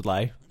Crafted World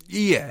delay.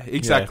 Yeah,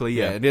 exactly,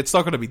 yeah. Yeah. And it's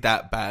not going to be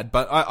that bad,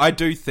 but I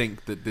do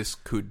think that this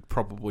could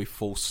probably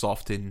fall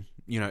soft in,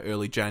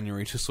 early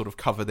January to sort of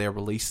cover their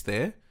release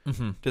there.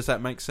 Mm-hmm. Does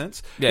that make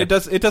sense? Yeah. It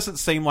doesn't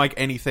seem like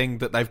anything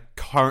that they've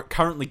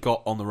currently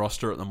got on the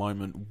roster at the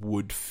moment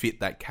would fit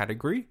that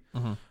category.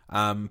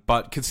 Mm-hmm.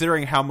 But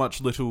considering how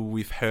much little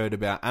we've heard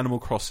about Animal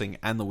Crossing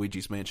and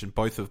Luigi's Mansion,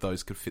 both of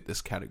those could fit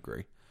this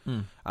category.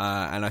 And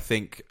I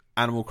think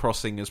Animal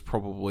Crossing is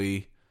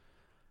probably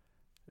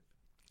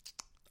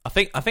I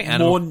think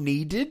more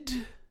needed.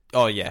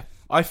 Oh yeah.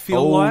 I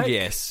feel like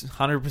yes,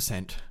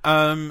 100%.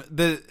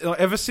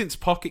 Ever since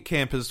Pocket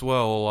Camp as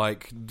well,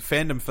 like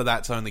fandom for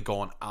that's only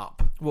gone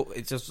up. Well,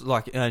 it's just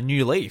like a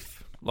New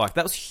Leaf. Like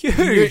that was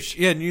huge.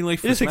 New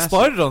Leaf It was just massive.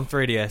 exploded on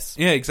 3DS.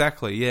 Yeah,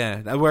 exactly.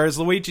 Yeah. Whereas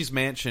Luigi's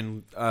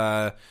Mansion,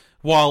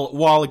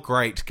 while a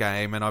great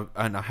game, and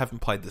I haven't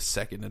played the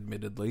second,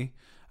 admittedly.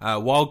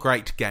 While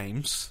great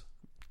games,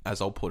 as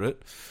I'll put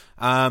it,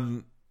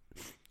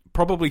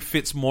 probably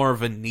fits more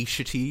of a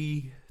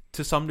niche-ity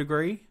to some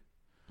degree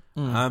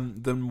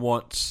than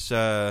what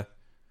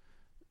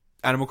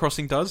Animal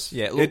Crossing does.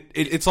 Yeah, look,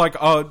 it's like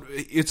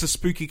it's a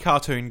spooky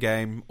cartoon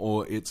game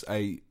or it's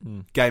a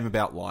game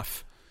about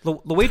life.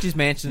 Luigi's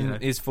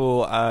Mansion is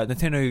for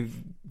Nintendo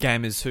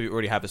gamers who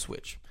already have a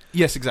Switch.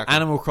 Yes, exactly.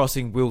 Animal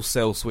Crossing will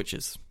sell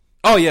Switches.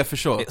 Oh yeah, for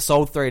sure. It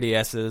sold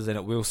 3DSs and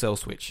it will sell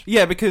Switch.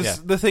 Yeah,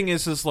 because the thing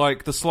is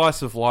like the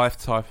slice of life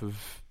type of,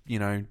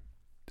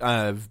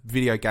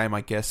 video game, I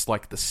guess,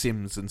 like The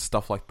Sims and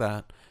stuff like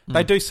that.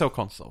 They do sell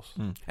consoles.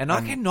 And I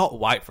cannot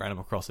wait for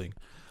Animal Crossing.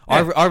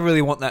 Yeah. I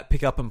really want that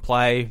pick up and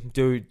play,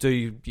 do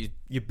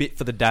your bit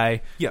for the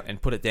day, Yep. and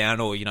put it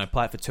down, or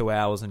play it for 2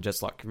 hours and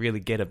just like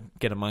really get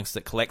amongst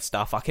it, collect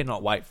stuff. I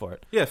cannot wait for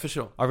it. Yeah, for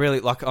sure.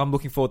 I'm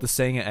looking forward to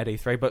seeing it at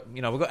E3, but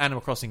we've got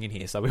Animal Crossing in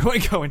here, so we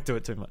won't go into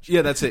it too much.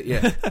 Yeah, that's it.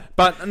 Yeah,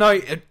 but no,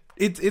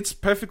 it's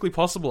perfectly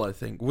possible. I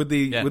think with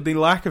the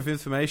lack of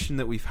information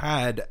that we've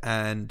had,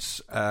 and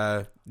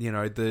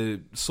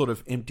the sort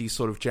of empty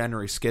sort of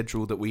January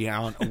schedule that we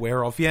aren't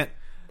aware of yet.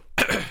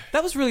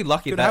 That was really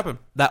lucky Could that happen.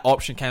 that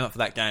option came up for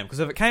that game, because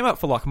if it came up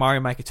for like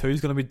Mario Maker 2 is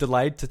going to be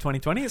delayed to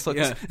 2020, it's like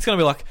it's going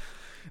to be like,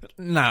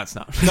 no, it's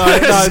not. No,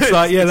 it's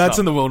like It's that's not.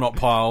 in the will not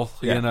pile.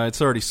 Yeah.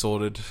 It's already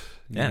sorted.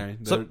 Yeah.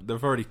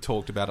 They've already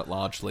talked about it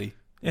largely.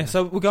 Yeah,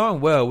 so we're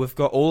going well. We've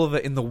got all of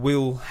it in the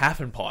will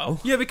happen pile.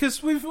 Yeah,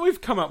 because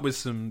we've come up with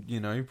some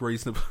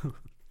reasonable.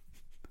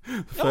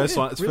 First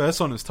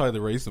one was totally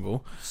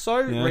reasonable. So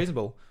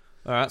reasonable.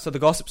 All right, so the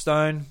Gossip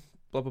Stone,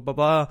 blah blah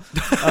blah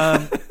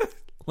blah.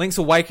 Link's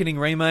Awakening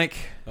remake.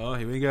 Oh,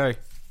 here we go.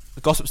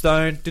 The Gossip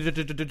Stone. What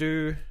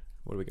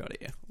do we got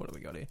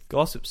here?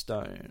 Gossip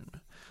Stone.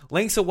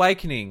 Link's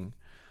Awakening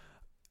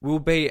will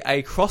be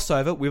a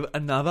crossover with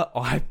another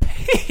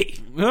IP.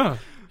 Yeah.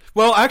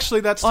 Well,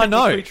 actually, that's I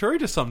know. technically true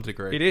to some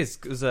degree. It is,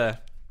 because I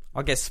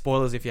guess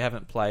spoilers if you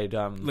haven't played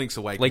Link's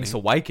Awakening. Link's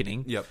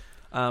Awakening. Yep.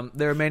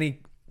 There are many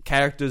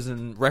characters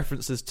and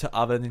references to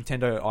other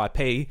Nintendo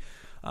IP,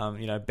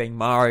 being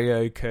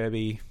Mario,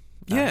 Kirby.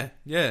 Yeah.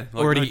 Like,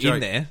 Already no joke. in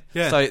there.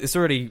 Yeah. So it's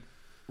already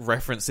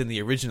referenced in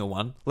the original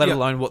one, let Yep.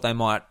 alone what they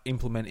might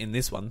implement in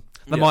this one.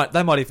 They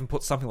Yep. might even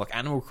put something like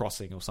Animal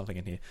Crossing or something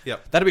in here.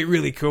 Yep. That'd be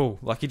really cool.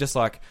 Like, you just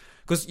like,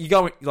 because you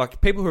go, like,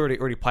 people who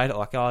already played it,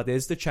 like,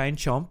 there's the Chain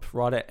Chomp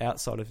right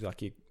outside of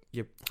like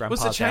your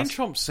grandpa's Was the Chain house.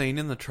 Chomp scene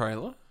in the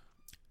trailer?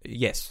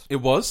 Yes. It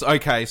was?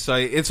 Okay, so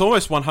it's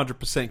almost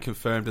 100%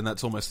 confirmed, and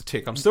that's almost a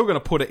tick. I'm still going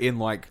to put it in,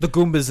 like... The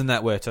Goombas and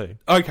that were too.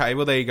 Okay,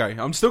 well, there you go.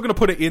 I'm still going to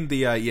put it in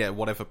the,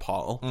 whatever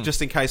pile,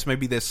 just in case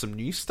maybe there's some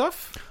new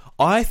stuff.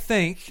 I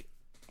think...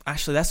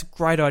 Actually, that's a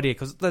great idea,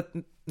 because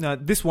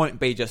this won't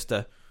be just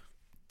the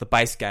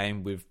base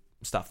game with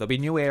stuff. There'll be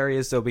new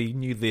areas, there'll be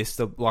new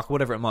lists, like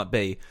whatever it might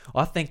be.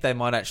 I think they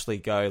might actually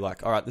go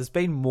like, all right, there's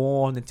been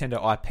more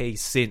Nintendo IP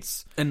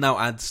since... And they'll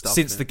add stuff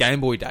since in. the Game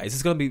Boy days.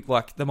 It's going to be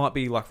like, there might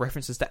be like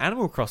references to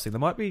Animal Crossing, there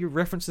might be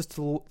references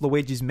to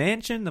Luigi's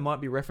Mansion, there might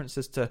be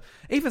references to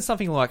even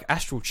something like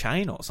Astral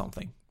Chain or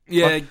something.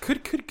 Yeah, Like,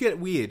 it could get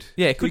weird.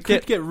 Yeah, it could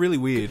could get really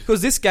weird.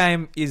 because this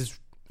game is,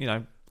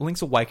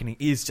 Link's Awakening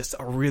is just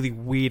a really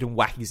weird and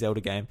wacky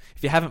Zelda game.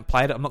 If you haven't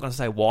played it, I'm not going to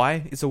say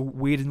why. It's a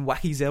weird and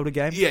wacky Zelda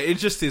game. Yeah, it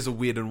just is a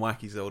weird and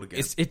wacky Zelda game.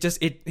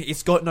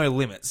 It's got no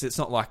limits. It's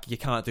not like you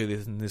can't do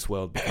this in this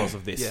world because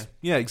of this.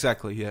 Yeah,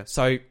 exactly, yeah.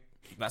 So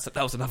that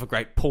was another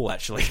great pull,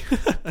 actually.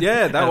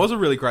 Yeah, that was a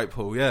really great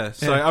pull, yeah.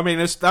 So, Yeah. I mean,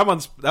 that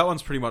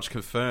one's pretty much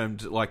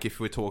confirmed, like, if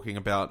we're talking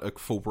about a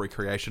full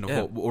recreation of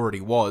what already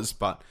was,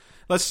 but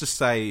let's just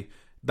say...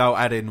 They'll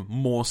add in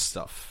more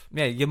stuff.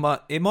 Yeah, it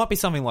might be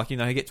something like, you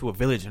get to a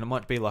village and it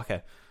might be like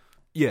an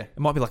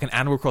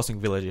Animal Crossing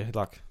village.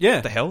 Like, Yeah.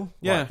 what the hell?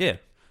 Yeah. Like, yeah.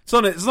 It's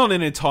not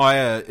an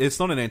entire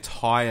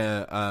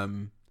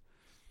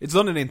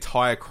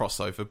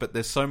crossover, but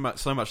there's so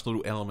much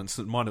little elements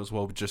that might as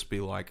well just be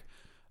like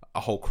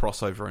a whole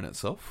crossover in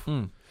itself.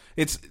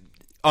 It's,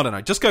 I don't know,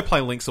 just go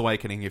play Link's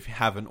Awakening if you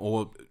haven't,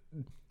 or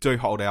do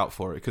hold out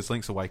for it, because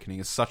Link's Awakening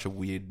is such a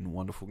weird and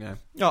wonderful game.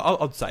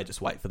 I'd say just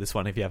wait for this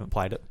one if you haven't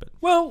played it. But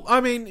Well,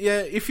 I mean,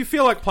 yeah, if you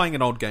feel like playing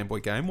an old Game Boy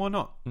game, why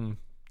not?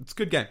 It's a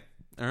good game.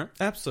 All right.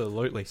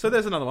 absolutely. So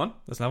there's another one.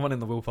 There's another one in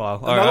the wheel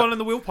pile. Another one in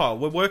the wheel pile.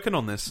 We're working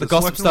on this. The It's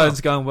Gossip working well.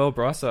 Stone's going well,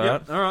 Bryce. All right.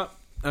 Yep, all right.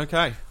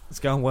 Okay. It's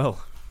going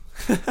well.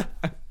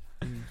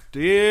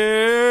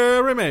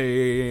 Dear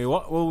me,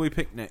 what will we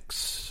pick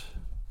next?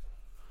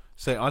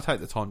 See, I take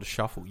the time to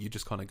shuffle. You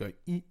just kind of go...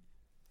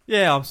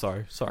 Yeah, I'm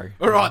sorry. Sorry.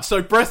 All right,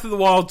 so Breath of the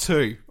Wild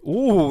 2.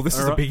 Ooh, this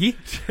is All a right.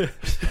 biggie.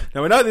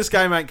 Now, we know this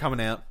game ain't coming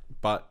out,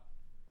 but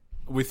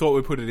we thought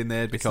we'd put it in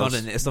there because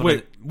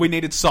we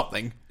needed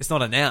something. It's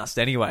not announced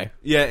anyway.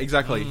 Yeah,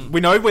 exactly.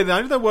 We know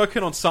they're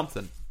working on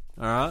something.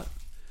 All right,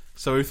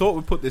 so we thought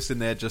we'd put this in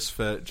there just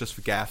for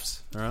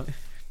gaffs. All right,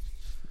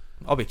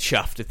 I'll be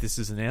chuffed if this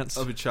is announced.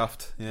 I'll be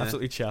chuffed. Yeah.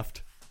 Absolutely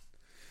chuffed.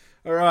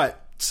 All right,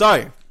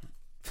 so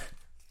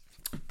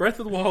Breath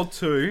of the Wild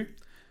 2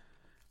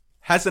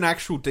 has an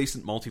actual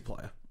decent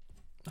multiplayer.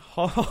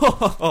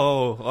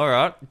 Oh, all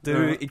right.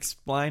 Alright.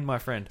 Explain, my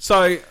friend.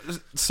 So,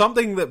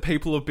 something that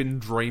people have been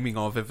dreaming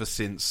of ever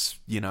since,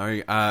 games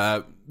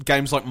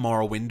like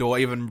Morrowind, or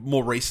even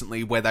more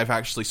recently where they've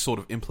actually sort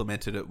of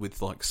implemented it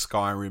with like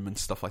Skyrim and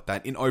stuff like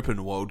that in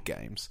open world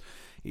games,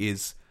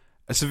 is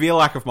a severe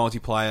lack of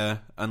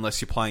multiplayer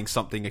unless you're playing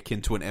something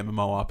akin to an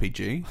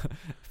MMORPG.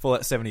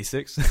 Fallout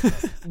 76.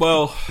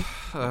 Well,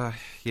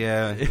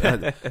 yeah,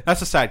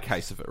 that's a sad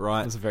case of it,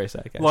 right? That's a very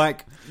sad case.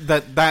 Like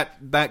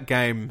that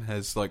game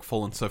has like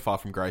fallen so far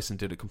from grace and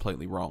did it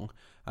completely wrong.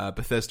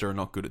 Bethesda are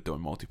not good at doing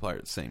multiplayer,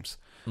 it seems.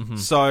 Mm-hmm.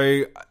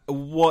 So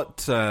what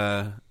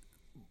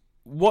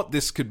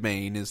this could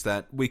mean is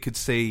that we could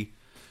see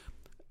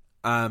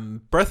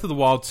Breath of the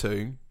Wild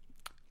 2,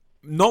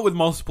 not with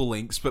multiple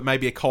links, but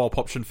maybe a co-op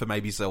option for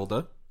maybe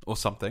Zelda or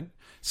something.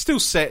 Still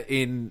set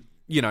in,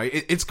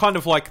 it's kind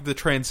of like the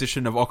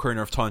transition of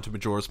Ocarina of Time to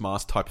Majora's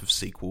Mask type of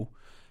sequel.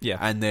 Yeah.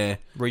 And they're...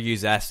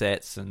 reuse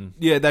assets and...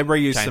 Yeah, they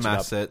reuse change some it up.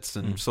 assets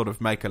and sort of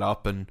make it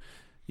up and,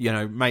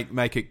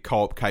 make it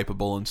co-op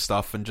capable and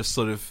stuff, and just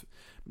sort of...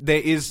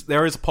 There is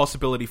a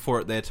possibility for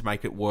it there to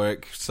make it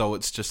work, so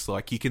it's just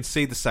like, you can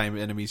see the same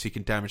enemies, you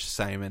can damage the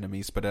same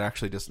enemies, but it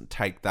actually doesn't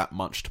take that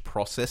much to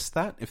process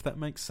that, if that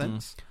makes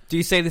sense. Do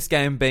you see this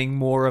game being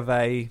more of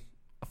a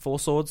Four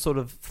Swords sort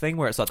of thing,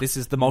 where it's like, this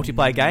is the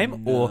multiplayer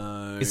game, or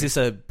is this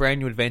a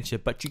brand new adventure,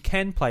 but you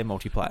can play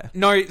multiplayer?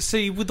 No,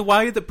 see, with the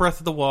way that Breath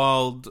of the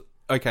Wild...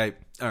 Okay,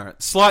 alright.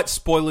 Slight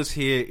spoilers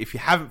here. If you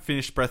haven't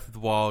finished Breath of the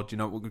Wild,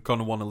 we're going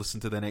to want to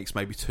listen to the next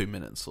maybe 2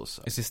 minutes or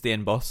so. Is this the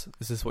end boss?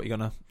 Is this what you're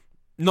going to...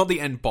 Not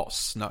the end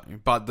boss, no,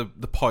 but the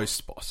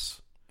post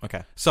boss.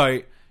 Okay.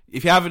 So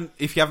if you haven't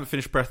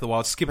finished Breath of the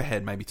Wild, skip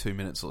ahead maybe 2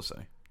 minutes or so.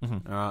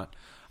 Mm-hmm. All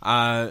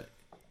right.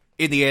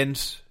 In the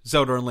end,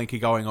 Zelda and Link are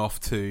going off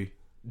to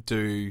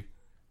do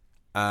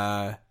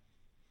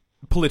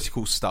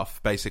political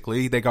stuff.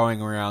 Basically, they're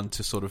going around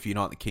to sort of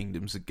unite the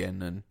kingdoms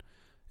again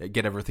and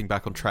get everything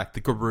back on track.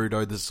 The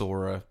Gerudo, the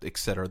Zora,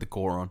 etc., the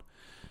Goron,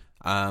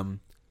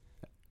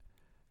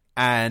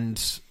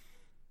 and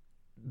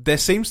there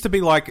seems to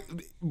be like,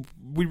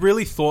 we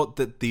really thought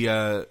that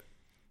the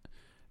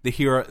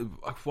hero,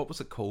 what was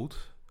it called?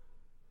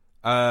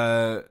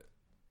 The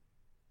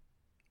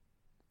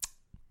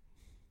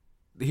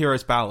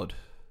Hero's Ballad.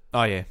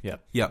 Oh, yeah. Yeah.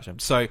 Gotcha.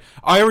 So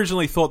I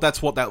originally thought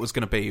that's what that was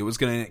going to be. It was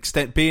going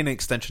to be an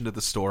extension to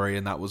the story,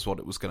 and that was what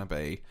it was going to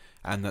be.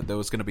 And that there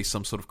was going to be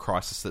some sort of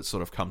crisis that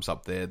sort of comes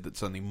up there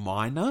that's only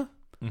minor.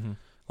 Mm-hmm.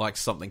 Like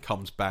something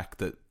comes back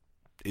that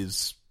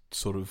is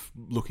sort of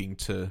looking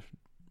to,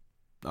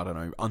 I don't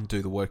know,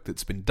 undo the work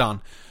that's been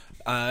done.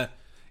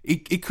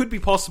 It could be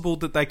possible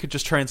that they could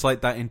just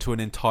translate that into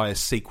an entire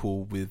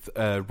sequel with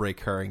a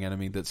recurring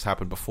enemy that's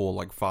happened before,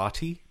 like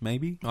Vati,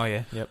 maybe. Oh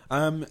yeah, yep.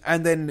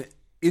 And then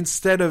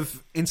instead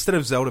of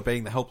Zelda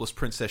being the helpless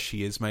princess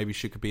she is, maybe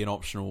she could be an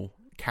optional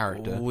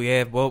character Oh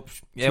yeah, well,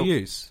 yeah, to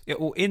use. yeah,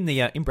 well, in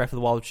Breath of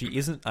the Wild, she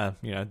isn't,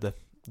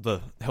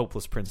 the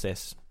helpless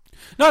princess.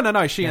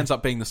 No. She ends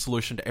up being the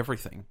solution to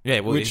everything. Yeah,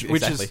 well,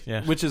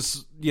 exactly. Which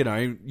is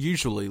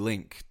usually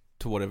Link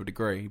to whatever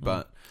degree,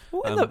 but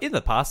in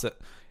the past,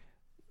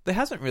 there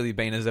hasn't really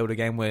been a Zelda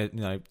game where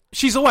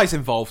she's always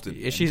involved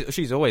in.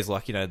 she's always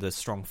like the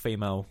strong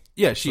female.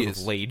 Yeah, she sort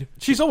is of lead.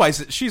 She's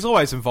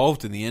always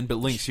involved in the end, but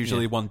Link's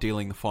usually one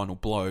dealing the final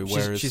blow.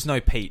 Whereas She's no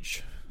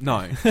Peach.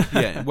 no,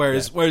 yeah.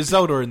 Whereas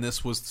Zelda in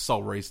this was the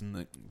sole reason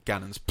that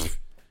Ganon's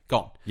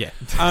gone. Yeah.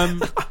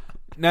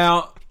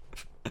 Now,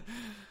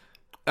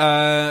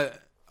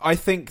 I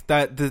think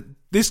that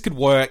this could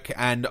work,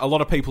 and a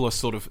lot of people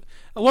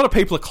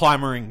are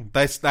clamoring.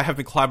 They have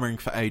been clamoring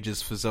for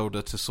ages for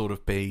Zelda to sort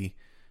of be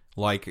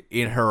like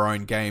in her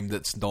own game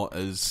that's not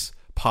as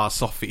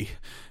par-soffy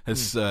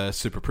as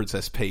Super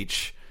Princess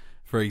Peach,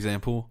 for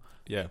example.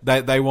 Yeah.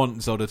 They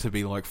want Zelda to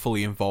be like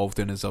fully involved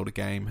in a Zelda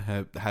game,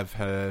 have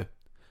her,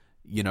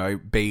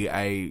 be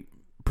a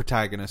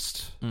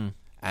protagonist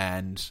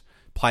and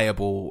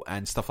playable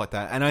and stuff like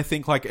that. And I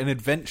think like an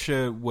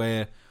adventure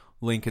where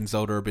Link and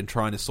Zelda have been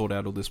trying to sort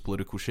out all this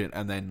political shit,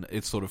 and then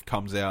it sort of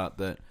comes out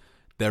that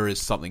there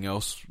is something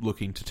else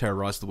looking to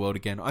terrorize the world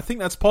again. I think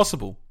that's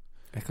possible.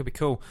 It could be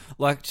cool.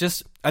 Like,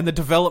 And the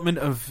development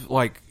of,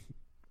 like,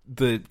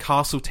 the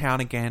castle town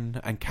again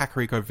and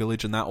Kakariko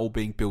Village and that all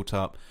being built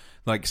up.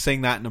 Like,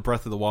 seeing that in a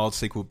Breath of the Wild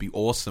sequel would be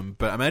awesome.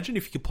 But imagine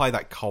if you could play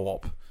that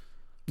co-op.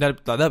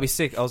 that'd be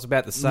sick. I was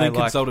about to say, Link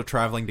and Zelda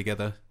traveling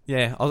together.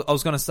 Yeah, I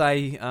was going to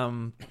say,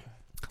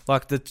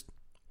 like, the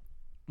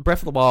Breath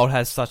of the Wild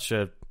has such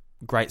a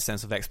great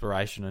sense of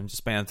exploration and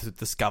just being able to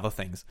discover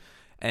things.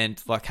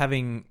 And, like,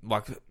 having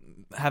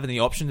the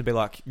option to be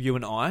like you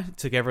and I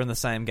together in the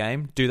same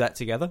game, do that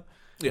together.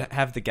 Yeah.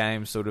 Have the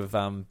game sort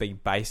of be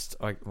based,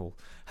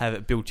 have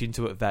it built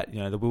into it that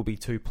there will be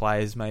two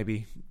players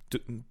maybe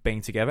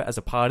being together as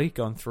a party,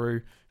 going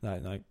through,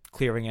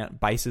 clearing out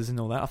bases and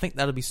all that. I think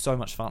that'll be so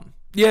much fun.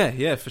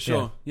 Yeah, for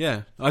sure.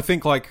 Yeah, I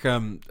think like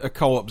a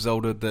co-op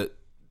Zelda that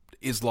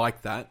is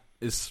like that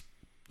is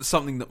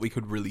something that we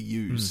could really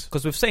use,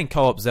 because we've seen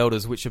co-op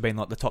Zeldas which have been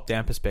like the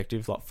top-down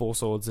perspective, like Four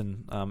Swords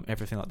and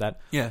everything like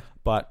that. Yeah,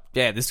 but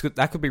yeah,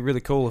 that could be really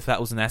cool if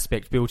that was an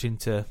aspect built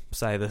into,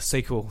 say, the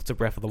sequel to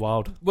Breath of the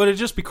Wild. Would it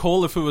just be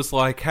cool if it was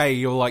like, hey,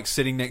 you're like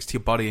sitting next to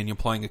your buddy and you're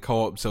playing a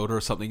co-op Zelda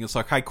or something? It's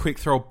like, hey, quick,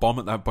 throw a bomb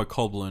at that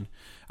bokoblin,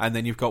 and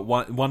then you've got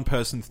one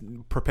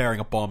person preparing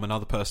a bomb,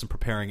 another person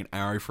preparing an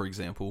arrow, for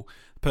example.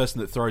 The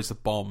person that throws the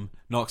bomb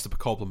knocks the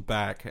bokoblin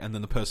back, and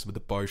then the person with the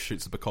bow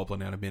shoots the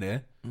bokoblin out of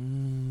midair.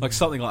 Like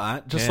something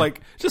like that.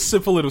 Just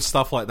simple little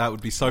stuff like that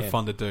would be so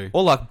fun to do.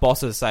 Or like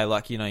bosses, say,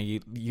 like, you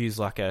use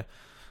like the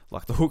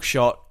hook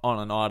shot on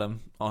an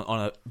item on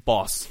a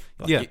boss.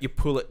 You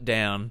pull it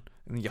down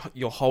and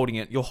you're holding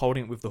it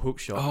with the hook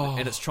shot,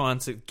 and it's trying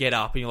to get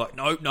up, and you're like,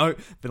 no.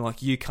 Then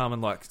like you come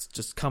and like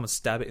just come and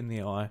stab it in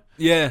the eye.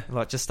 Yeah,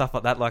 like just stuff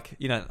like that. Like,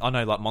 I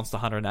know like Monster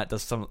Hunter and that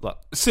does some like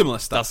similar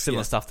stuff. Does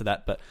similar stuff to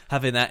that, but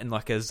having that in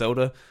like a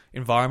Zelda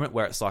environment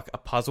where it's like a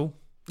puzzle,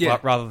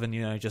 rather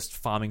than just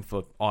farming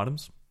for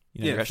items.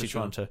 You're actually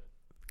trying to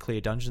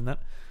clear dungeons and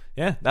that.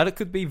 Yeah, that it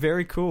could be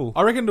very cool.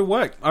 I reckon it'll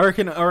work. I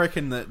reckon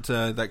that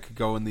that could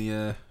go in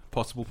the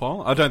possible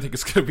pile. I don't think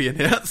it's going to be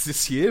announced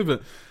this year,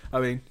 but I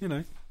mean,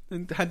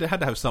 it had to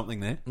have something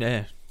there.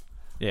 Yeah.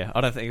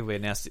 I don't think it'll be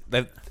announced.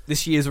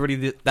 This year's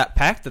already that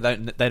packed.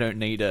 They don't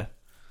need a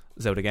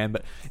Zelda game,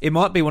 but it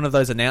might be one of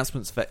those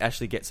announcements that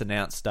actually gets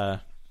announced,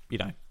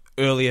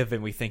 earlier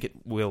than we think it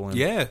will.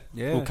 And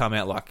will come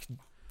out like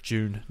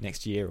June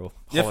next year or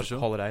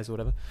holidays or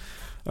whatever.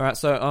 All right,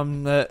 so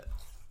I'm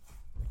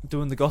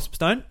doing the Gossip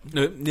Stone.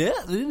 Yeah.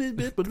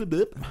 What do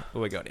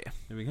we got here?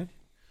 Here we go.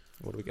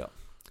 What do we got?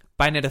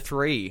 Bayonetta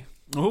 3.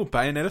 Oh,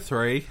 Bayonetta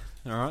 3.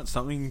 All right,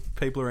 something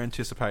people are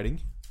anticipating.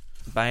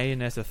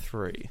 Bayonetta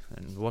 3.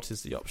 And what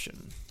is the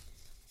option?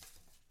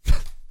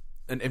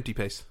 An empty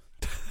piece.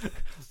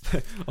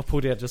 I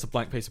pulled out just a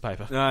blank piece of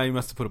paper. No, you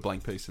must have put a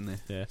blank piece in there.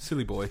 Yeah.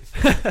 Silly boy.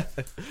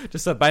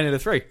 Just Bayonetta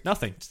 3.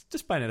 Nothing.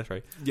 Just Bayonetta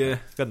 3. Yeah.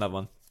 Got another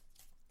one.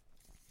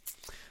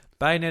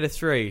 Bayonetta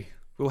 3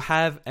 will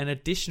have an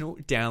additional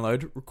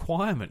download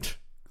requirement.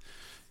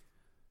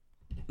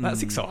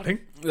 That's exciting.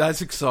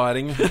 That's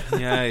exciting.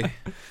 Yay.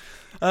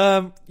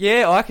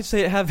 I could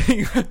see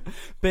it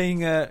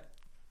being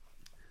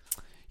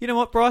you know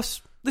what,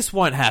 Bryce? This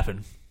won't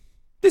happen.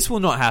 This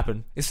will not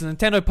happen. It's a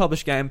Nintendo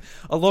published game.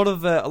 A lot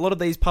of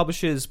these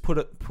publishers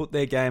put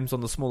their games on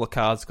the smaller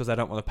cards because they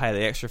don't want to pay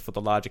the extra for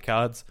the larger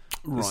cards.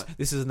 Right.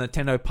 This is a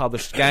Nintendo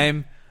published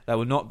game. They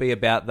will not be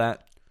about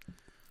that.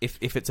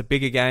 If it's a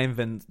bigger game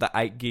than the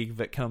 8 gig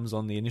that comes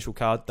on the initial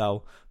card,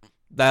 they'll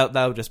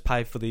just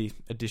pay for the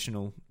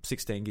additional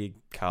 16 gig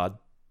card,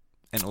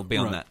 and it'll be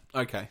on that.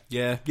 Okay.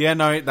 Yeah,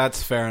 no,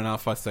 that's fair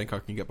enough. I think I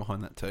can get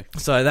behind that too.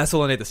 So that's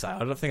all I need to say. I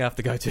don't think I have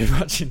to go too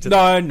much into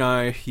that.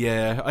 No,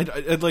 yeah.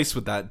 At least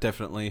with that,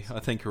 definitely. I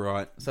think you're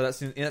right. So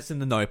that's in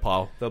the no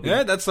pile.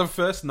 Yeah, that's the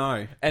first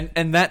no.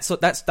 And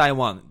that's day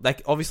one.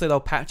 Like, obviously they'll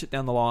patch it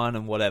down the line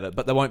and whatever,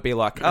 but they won't be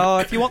like, oh,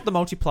 if you want the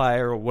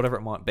multiplayer or whatever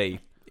it might be,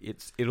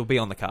 it'll be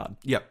on the card.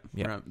 Yep.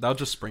 Right. They'll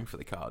just spring for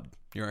the card,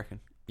 you reckon?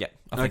 Yeah,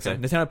 I think so.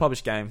 Nintendo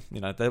published game,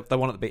 they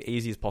want it to be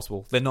easy as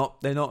possible. They're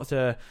not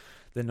a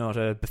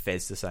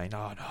Bethesda saying,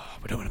 no,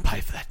 we don't want to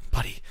pay for that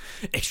bloody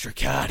extra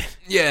card.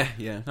 Yeah.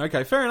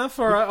 Okay, fair enough.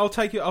 All right, I'll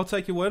take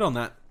your word on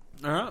that.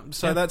 All right,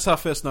 so that's our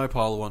first no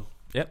pile one.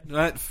 Yep.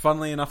 Right,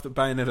 funnily enough, that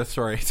Bayonetta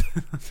 3,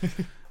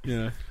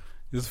 is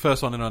the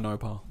first one in our no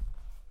pile.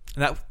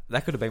 And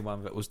that could have been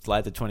one that was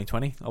delayed to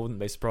 2020. I wouldn't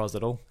be surprised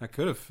at all. That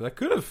could have. Yeah,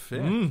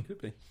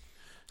 could be.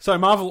 So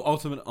Marvel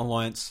Ultimate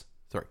Alliance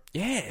 3.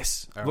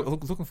 Yes. All right.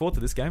 Looking forward to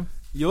this game.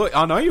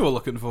 I know you were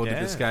looking forward to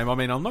this game. I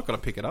mean, I'm not going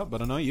to pick it up,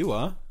 but I know you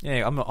are.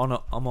 Yeah, I'm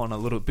on a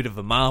little bit of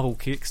a Marvel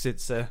kick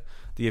since the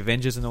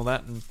Avengers and all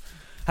that, and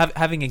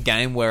having a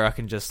game where I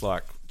can just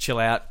like chill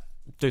out,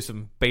 do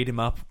some beat 'em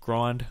up,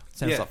 grind.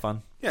 Sounds like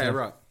fun. Yeah,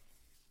 right.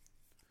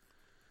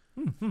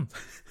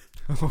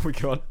 What we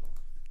got?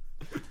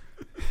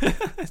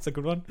 That's a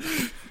good one.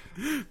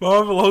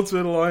 Marvel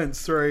Ultimate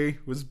Alliance 3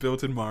 was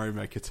built in Mario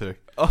Maker 2.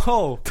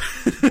 Oh.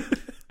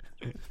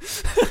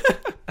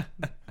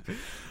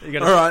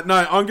 Alright, no,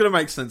 I'm going to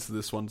make sense of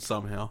this one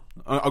somehow.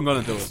 I'm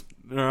going to do it.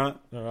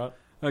 Alright.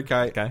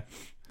 Okay.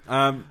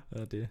 Oh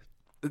dear.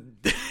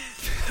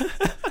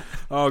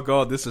 Oh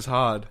god, this is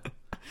hard.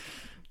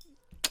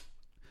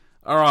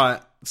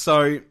 Alright,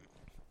 so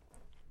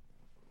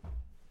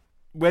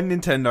when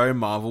Nintendo and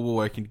Marvel were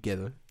working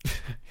together,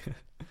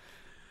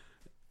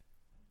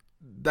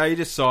 they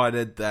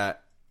decided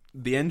that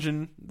the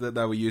engine that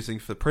they were using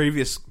for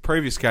previous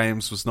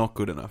games was not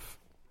good enough,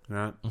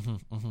 right?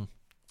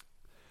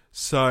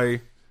 So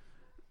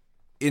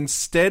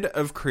instead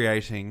of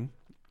creating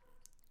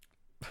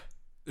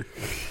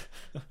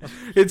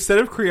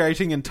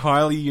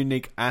entirely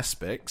unique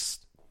aspects,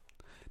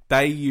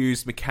 they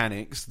used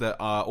mechanics that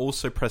are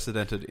also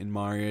precedented in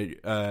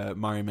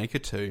Mario Maker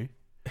 2.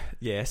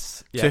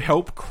 Yes. To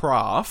help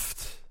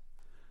craft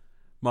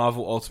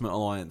Marvel Ultimate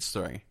Alliance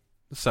 3.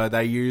 So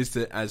they used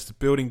it as the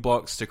building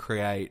blocks to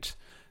create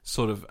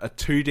sort of a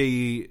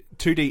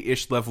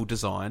 2D-ish level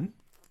design,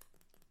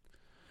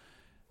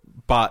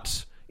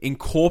 but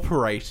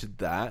incorporated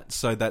that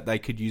so that they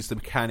could use the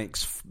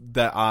mechanics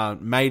that are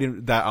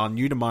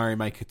new to Mario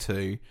Maker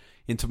 2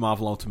 into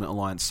Marvel Ultimate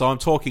Alliance. So I'm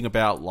talking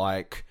about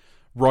like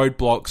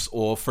roadblocks,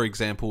 or for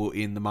example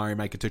in the Mario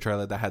Maker 2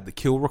 trailer they had the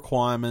kill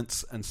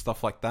requirements and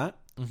stuff like that.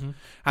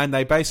 And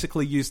they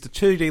basically used the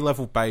 2D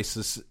level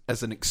basis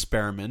as an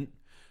experiment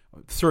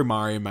through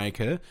Mario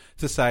Maker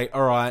to say,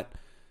 all right,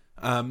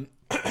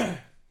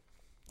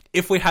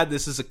 if we had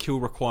this as a kill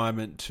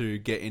requirement to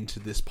get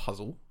into this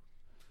puzzle,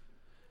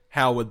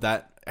 how would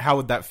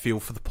that feel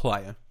for the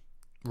player?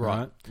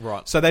 Right.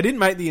 So they didn't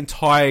make the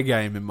entire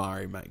game in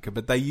Mario Maker,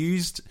 but they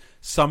used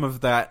some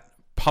of that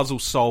puzzle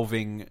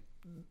solving,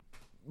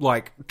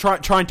 like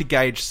trying to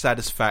gauge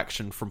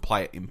satisfaction from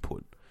player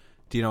input.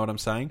 Do you know what I'm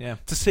saying? Yeah.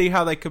 To see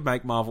how they could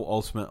make Marvel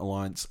Ultimate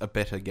Alliance a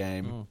better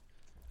game.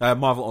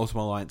 Marvel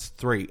Ultimate Alliance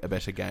 3 a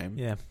better game.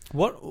 Yeah.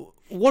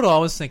 What I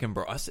was thinking,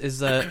 Bryce, is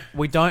that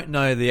we don't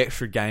know the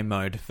extra game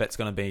mode that's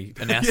going to be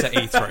announced at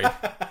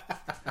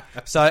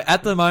E3. So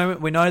at the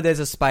moment, we know there's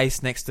a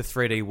space next to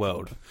 3D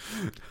World.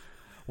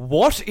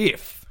 What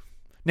if...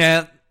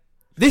 Now,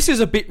 this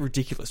is a bit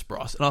ridiculous,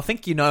 Bryce, and I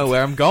think you know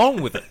where I'm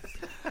going with it.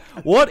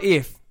 What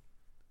if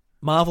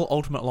Marvel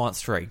Ultimate Alliance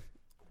 3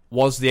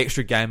 was the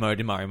extra game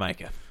mode in Mario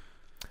Maker?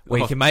 Where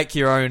you can make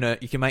your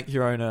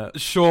own...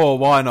 Sure,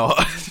 why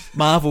not?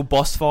 Marvel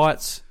boss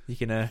fights. You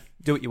can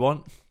do what you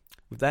want.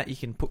 With that, you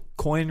can put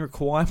coin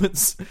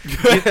requirements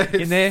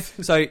in there.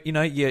 So,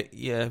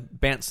 you're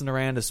bouncing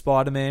around as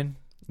Spider-Man,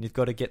 and you've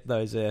got to get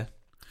those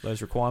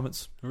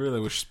requirements. I really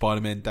wish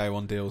Spider-Man Day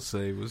 1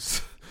 DLC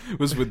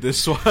was with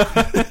this one.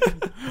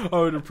 I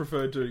would have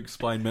preferred to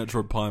explain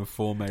Metroid Prime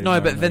 4 maybe.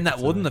 No, but then that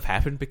wouldn't have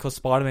happened because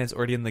Spider-Man's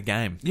already in the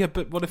game. Yeah,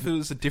 but what if it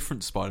was a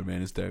different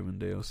Spider-Man as Day 1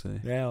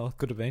 DLC? Yeah, well, it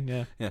could have been,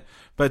 yeah. Yeah,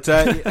 but,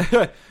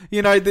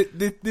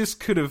 this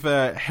could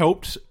have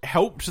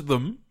helped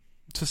them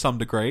to some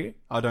degree.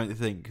 I don't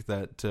think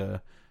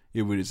that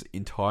it was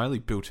entirely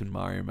built in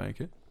Mario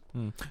Maker.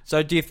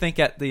 So do you think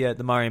at the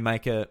Mario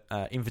Maker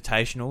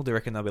Invitational, do you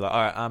reckon they'll be like,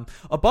 all right,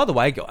 oh, by the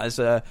way, guys,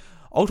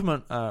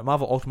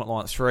 Marvel Ultimate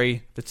Alliance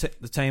 3, the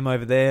team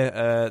over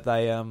there,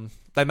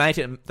 they made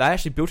it. They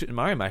actually built it in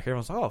Mario Maker.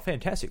 Everyone's like, "Oh,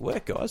 fantastic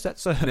work, guys!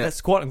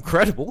 That's quite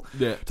incredible."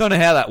 Yeah. Don't know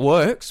how that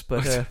works,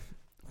 but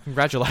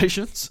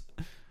congratulations.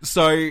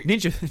 So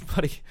Ninja,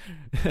 buddy,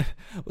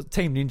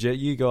 Team Ninja,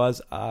 you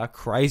guys are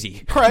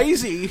crazy.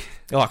 Crazy.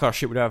 They're like, "Oh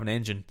shit, we don't have an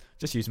engine.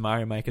 Just use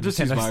Mario Maker." Just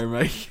use Mario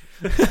Maker.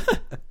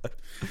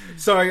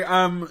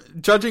 So,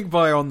 judging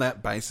by on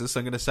that basis,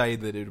 I'm going to say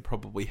that it would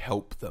probably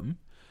help them,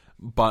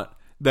 but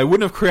They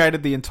wouldn't have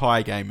created the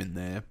entire game in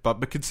there,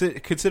 but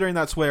considering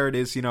that's where it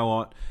is, you know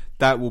what?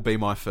 That will be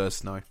my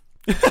first no.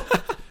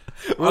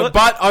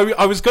 But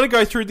I was going to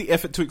go through the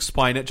effort to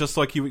explain it, just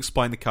like you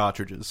explain the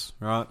cartridges,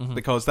 right? Mm-hmm.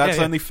 Because that's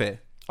only fair.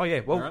 Oh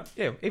yeah, well, right?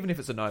 yeah. Even if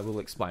it's a no, we'll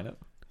explain it.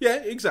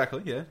 Yeah,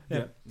 exactly. Yeah.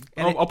 And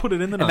I'll put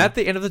it in the no. And at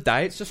the end of the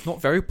day, it's just not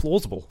very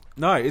plausible.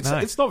 No,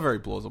 it's not very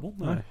plausible.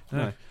 No.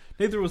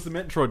 Neither was the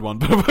Metroid one,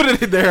 but I put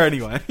it in there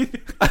anyway.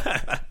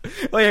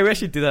 Oh yeah, we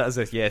actually did that as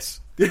a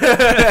yes.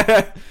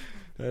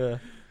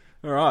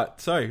 All right,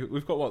 so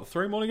we've got what,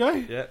 3 more to go?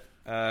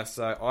 Yeah.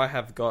 So I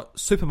have got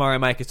Super Mario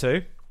Maker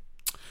 2.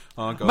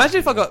 Oh, God. Imagine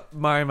if I got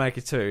Mario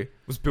Maker 2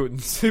 was built in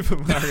Super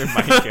Mario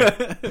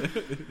Maker.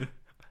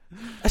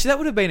 Actually, that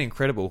would have been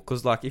incredible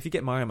because, like, if you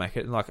get Mario Maker,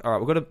 and like, all right,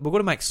 we've got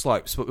to make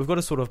slopes, but we've got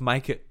to sort of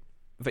make it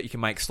that you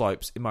can make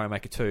slopes in Mario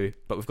Maker 2,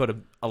 but we've got to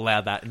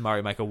allow that in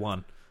Mario Maker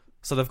 1.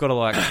 So they've got to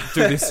like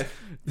do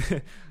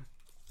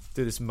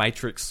this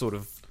matrix sort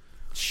of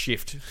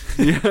shift.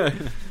 Yeah.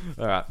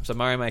 All right. So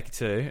Mario Maker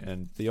 2,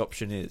 and the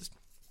option is,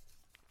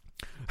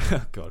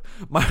 oh God,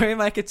 Mario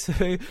Maker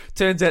 2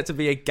 turns out to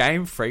be a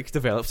Game Freak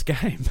develops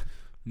game.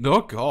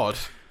 Oh God.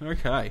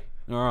 Okay.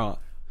 All right.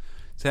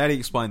 So how do you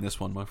explain this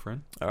one, my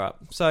friend? All right.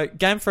 So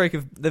Game Freak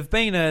they've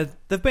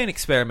been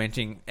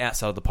experimenting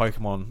outside of the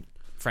Pokemon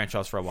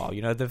franchise for a while.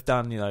 You know, they've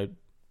done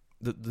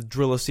the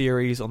Driller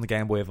series on the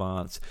Game Boy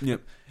Advance.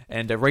 Yep.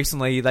 And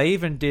recently, they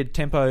even did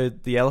Tempo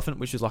the Elephant,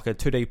 which is like a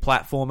 2D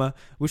platformer,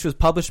 which was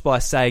published by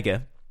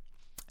Sega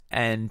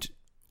and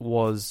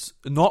was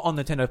not on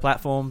Nintendo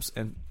platforms,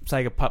 and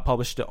Sega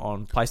published it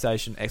on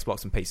PlayStation,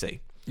 Xbox, and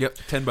PC. Yep,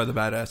 Tenbo the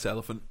Badass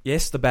Elephant.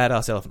 Yes, the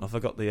Badass Elephant. I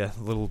forgot the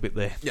little bit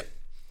there. Yep.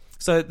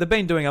 So they've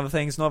been doing other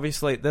things, and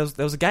obviously there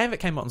was a game that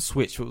came out on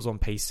Switch, that was on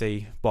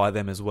PC by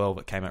them as well,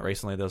 that came out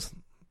recently. There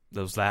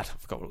was that. I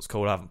forgot what it was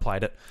called. I haven't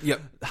played it.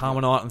 Yep.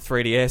 Harmonite and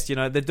 3DS. You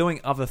know, they're doing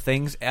other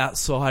things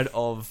outside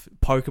of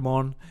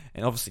Pokemon,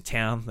 and obviously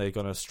Town. They're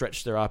going to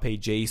stretch their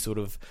RPG sort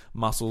of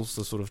muscles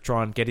to sort of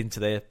try and get into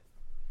there.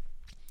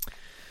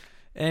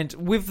 And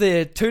with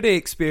their 2D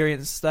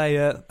experience,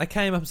 they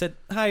came up and said,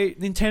 "Hey,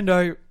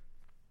 Nintendo,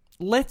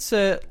 let's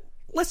have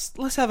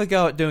a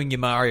go at doing your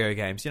Mario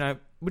games. You know,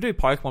 we do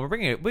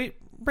Pokemon. We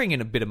bring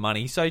in a bit of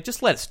money, so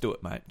just let us do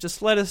it, mate.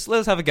 Just let us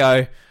have a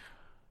go."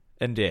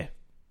 And yeah.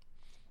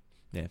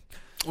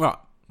 Right.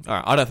 All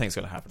right. I don't think it's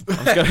going to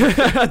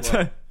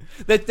happen.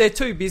 They're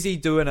too busy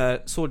doing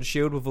a Sword and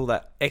Shield with all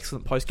that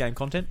excellent post game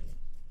content.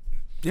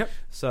 Yep.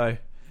 So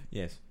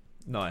yes,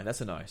 no, that's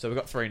a no. So we've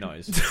got 3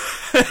 no's.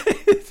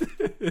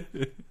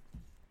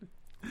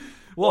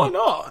 Why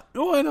not?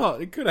 Why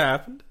not? It could have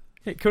happened.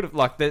 It could have,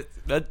 like, they're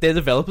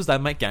developers. They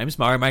make games.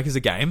 Mario Maker's a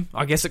game.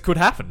 I guess it could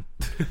happen,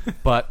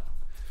 but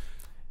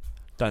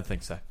don't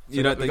think so.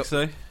 You don't think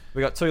so?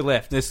 We got 2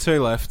 left. There's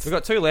 2 left. We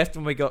got 2 left,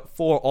 and we got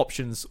 4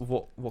 options of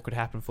what could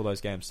happen for those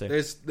games too.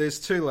 There's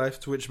 2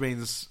 left, which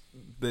means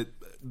that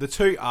the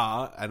 2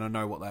 are, and I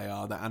know what they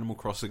are, the Animal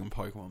Crossing and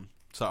Pokemon.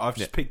 So I've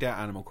just picked out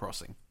Animal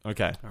Crossing.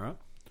 Okay. All right.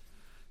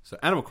 So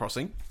Animal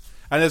Crossing,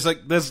 and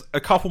there's a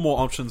couple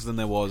more options than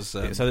there was.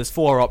 So there's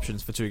 4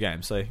 options for 2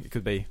 games. So it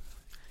could be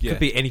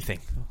anything.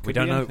 We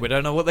don't know. We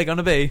don't know what they're going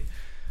to be.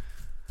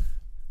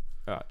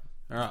 All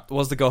right.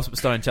 What's the Gossip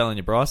Stone telling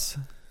you, Bryce?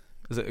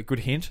 Is it a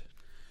good hint?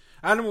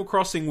 Animal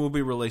Crossing will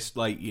be released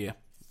late year.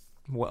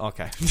 Well,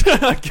 okay.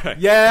 Okay.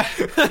 Yeah.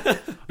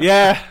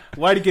 Yeah.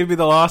 Way to give me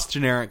the last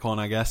generic one,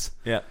 I guess.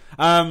 Yeah.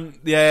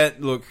 Yeah,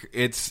 look,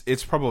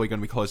 it's probably going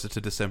to be closer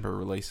to December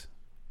release.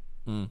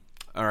 I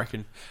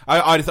reckon.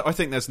 I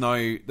think there's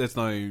no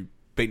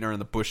beating around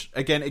the bush.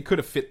 Again, it could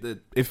have fit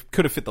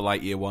the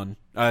late year one,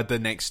 the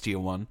next year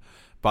one,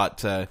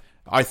 but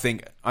I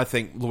think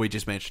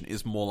Luigi's Mansion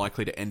is more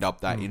likely to end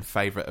up that in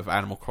favour of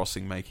Animal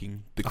Crossing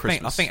making the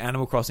Christmas. I think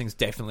Animal Crossing's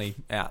definitely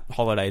out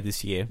holiday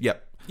this year.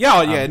 Yep.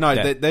 Yeah,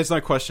 there's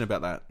no question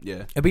about that.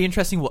 Yeah. It'll be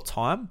interesting what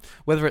time,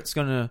 whether it's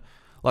going to,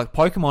 like,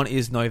 Pokemon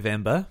is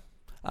November.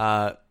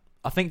 I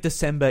think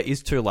December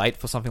is too late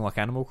for something like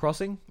Animal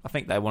Crossing. I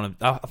think they want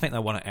it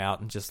out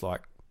and just,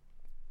 like,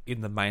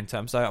 in the main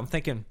term. So I'm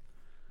thinking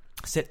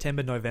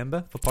September,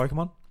 November for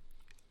Pokemon.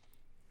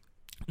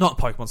 Not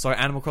Pokemon, sorry,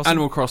 Animal Crossing.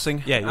 Animal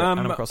Crossing. Yeah,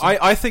 Animal Crossing.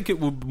 I think it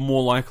will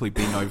more likely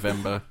be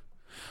November.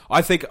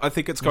 I think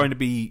it's going to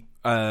be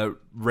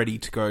ready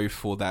to go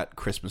for that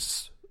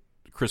Christmas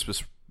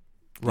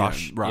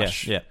rush.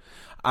 Yeah.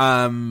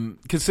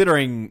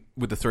 Considering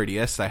with the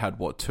 3DS they had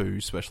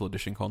 2 special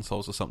edition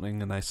consoles or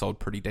something, and they sold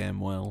pretty damn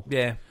well.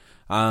 Yeah.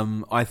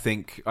 I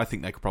think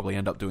they could probably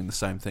end up doing the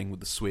same thing with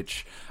the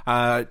Switch.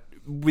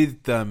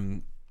 With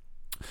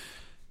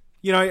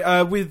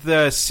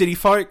City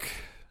Folk.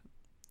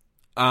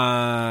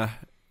 On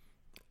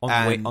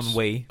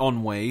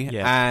Wii,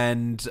 yeah.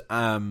 And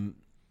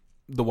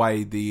the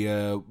way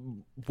the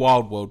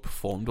Wild World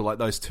performed, like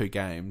those 2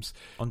 games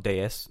on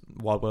DS,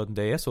 Wild World and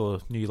DS, or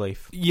New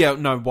Leaf. Yeah,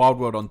 no, Wild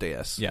World on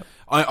DS. Yeah,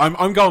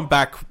 I'm going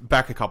back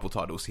a couple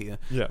titles here.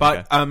 Yeah,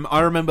 but okay.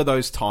 I remember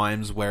those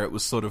times where it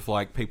was sort of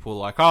like people were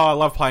like, "Oh, I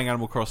love playing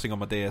Animal Crossing on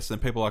my DS,"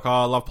 and people were like, "Oh,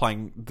 I love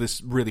playing this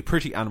really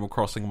pretty Animal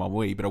Crossing on my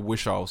Wii, but I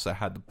wish I also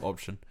had the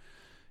option."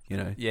 You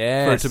know,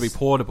 Yes. for it to be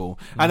portable,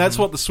 and that's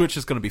what the Switch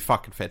is going to be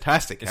fucking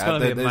fantastic. It's at.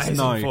 going to be There's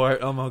amazing for it.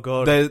 Oh my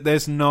god.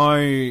 there's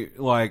no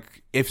like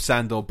ifs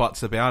and or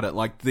buts about it.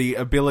 Like the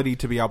ability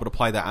to be able to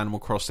play that Animal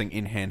Crossing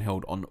in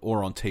handheld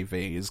or on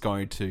TV is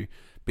going to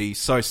be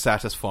so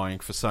satisfying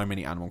for so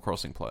many Animal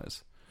Crossing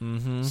players.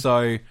 Mm-hmm.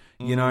 So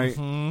you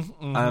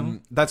know,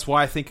 that's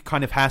why I think it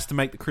kind of has to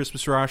make the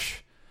Christmas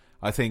rush.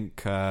 I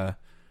think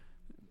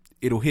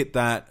it'll hit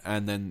that,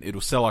 and then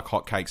it'll sell like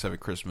hotcakes over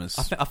Christmas.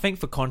 I think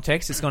for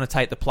context, it's going to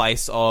take the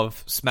place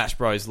of Smash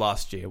Bros.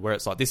 Last year, where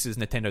it's like, this is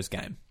Nintendo's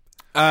game.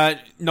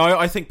 No,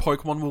 I think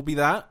Pokemon will be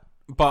that,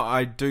 but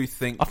I do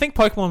think... I think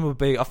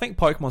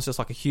Pokemon's just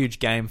like a huge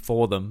game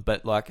for them,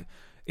 but like,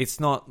 it's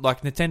not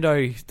like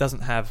Nintendo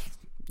doesn't have...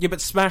 Yeah,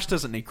 but Smash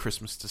doesn't need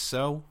Christmas to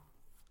sell,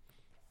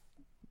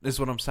 is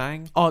what I'm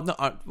saying. Oh, no,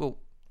 well,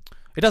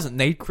 it doesn't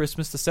need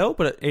Christmas to sell,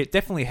 but it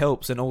definitely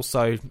helps, and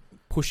also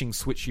pushing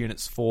Switch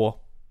units for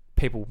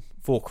people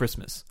for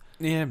Christmas.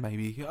 Yeah,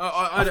 maybe.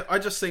 I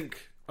just think...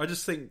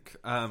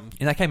 And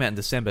that came out in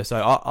December, so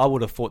I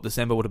would have thought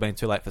December would have been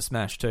too late for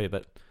Smash too,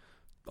 but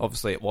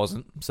obviously it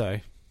wasn't. So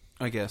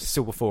I guess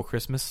still before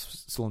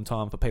Christmas, still in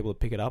time for people to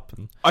pick it up.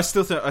 And I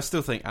still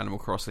think Animal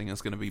Crossing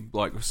is going to be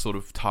like sort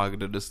of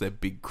targeted as their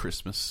big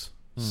Christmas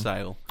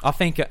sale. I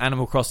think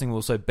Animal Crossing will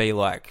also be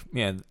like,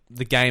 you know,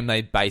 the game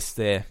they base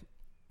the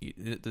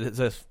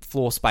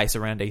floor space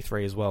around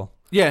E3 as well.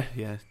 Yeah,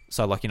 yeah.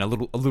 So like, you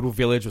know, a little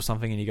village or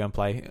something, and you go and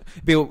play.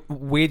 It'd be a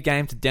weird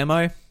game to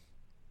demo,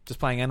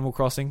 just playing Animal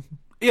Crossing.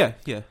 Yeah,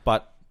 yeah.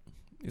 But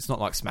it's not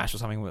like Smash or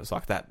something where it's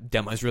like that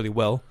demos really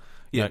well.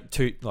 You know,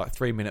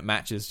 3-minute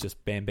matches,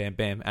 just bam, bam,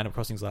 bam. Animal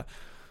Crossing's like,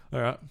 all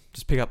right,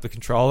 just pick up the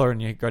controller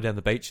and you go down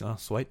the beach. Oh,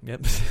 sweet,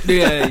 yep.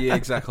 yeah,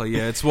 exactly.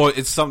 Yeah,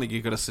 it's something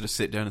you've got to sort of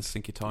sit down and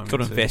sink your time. Got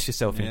to into. invest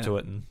yourself into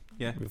it and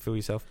feel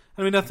yourself.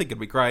 I mean, I think it'd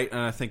be great,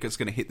 and I think it's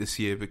going to hit this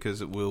year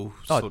because it will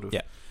sort of.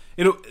 Yeah.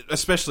 It'll,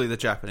 especially the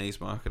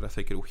Japanese market. I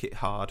think it'll hit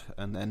hard,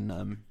 and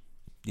then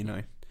you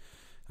know,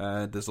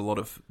 there's a lot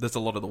of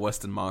the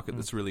Western market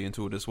that's really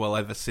into it as well.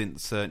 Ever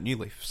since New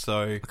Leaf,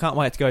 so I can't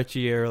wait to go to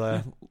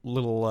your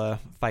little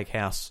fake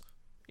house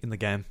in the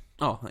game.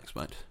 Oh, thanks,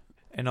 mate.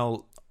 And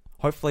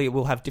hopefully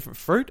we'll have different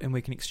fruit, and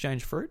we can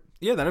exchange fruit.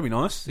 Yeah, that'd be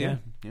nice. Yeah.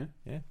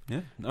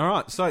 All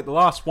right, so the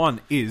last one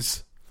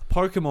is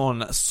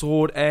Pokemon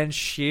Sword and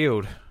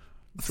Shield.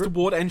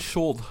 Sword and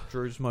Shield.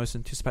 Drew's most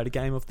anticipated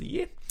game of the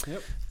year.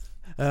 Yep.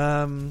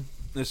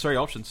 There's 3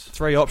 options.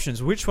 3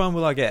 options. Which one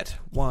will I get?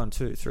 1,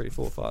 2, 3,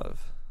 4,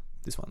 5.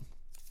 This one.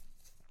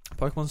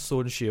 Pokemon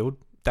Sword and Shield,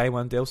 Day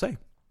 1 DLC.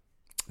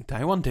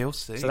 Day 1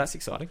 DLC. So that's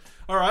exciting.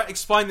 All right,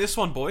 explain this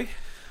one, boy.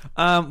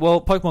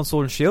 Well, Pokemon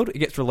Sword and Shield, it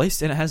gets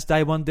released and it has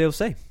Day 1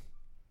 DLC.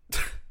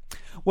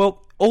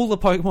 Well, all the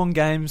Pokemon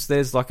games,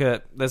 there's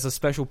a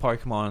special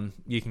Pokemon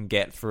you can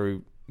get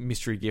through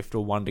Mystery Gift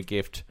or Wonder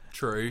Gift.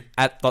 True.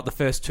 At like the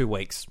first 2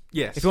 weeks.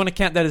 Yes. If you want to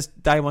count that as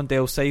Day 1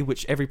 DLC,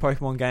 which every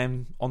Pokemon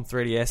game on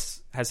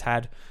 3DS has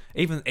had,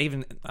 even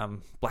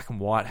Black and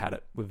White had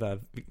it with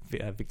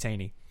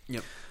Victini.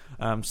 Yep.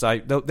 So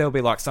there'll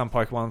be like some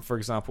Pokemon, for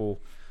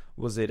example,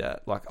 was it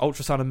like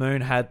Ultra Sun and Moon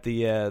had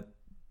the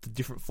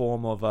different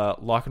form of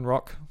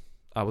Lycanroc.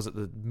 Was it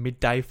the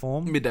midday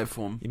form? Midday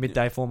form. Your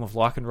midday form of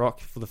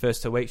Lycanroc. For the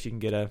first 2 weeks, you can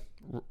get a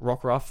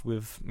Rockruff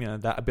with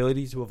that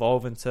ability to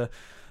evolve into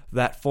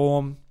that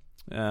form.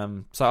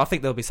 So I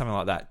think there'll be something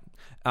like that.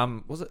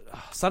 Was it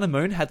Sun and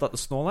Moon had like the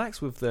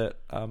Snorlax with the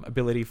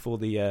ability for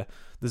the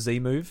Z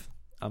move,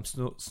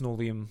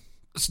 Snorlium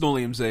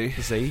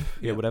Z.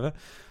 Yeah, whatever.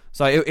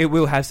 So it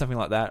will have something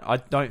like that. I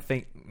don't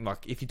think,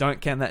 like, if you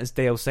don't count that as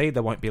DLC,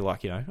 there won't be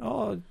like,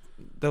 there'll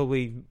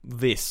be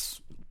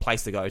this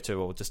place to go to,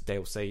 or just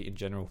DLC in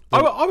general.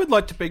 I would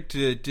like to beg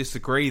to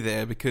disagree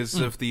there because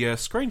of the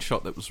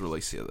screenshot that was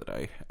released the other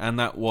day, and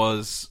that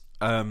was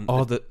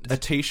a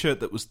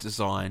T-shirt that was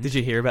designed. Did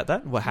you hear about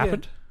that? What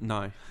happened?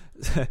 No.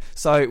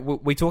 So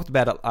we talked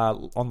about it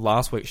on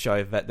last week's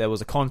show, that there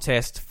was a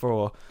contest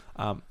for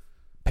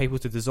people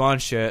to design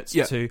shirts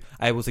to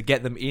able to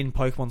get them in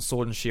Pokemon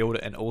Sword and Shield,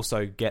 and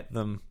also get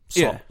them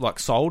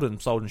sold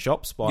in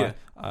shops by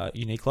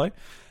Uniqlo.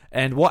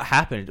 And what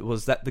happened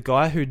was that the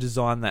guy who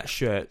designed that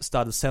shirt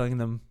started selling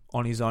them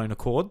on his own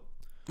accord.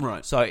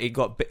 Right. So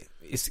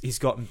he's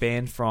gotten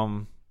banned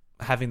from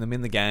having them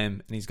in the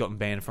game, and he's gotten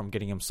banned from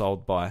getting them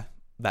sold by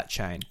that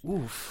chain.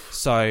 Oof.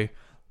 So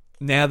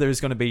now there is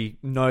going to be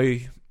no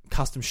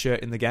custom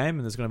shirt in the game,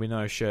 and there's going to be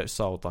no shirt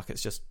sold. Like,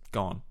 it's just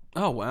gone.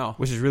 Oh, wow.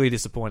 Which is really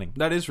disappointing.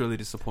 That is really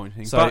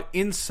disappointing. So, but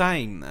in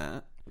saying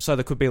that... So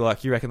there could be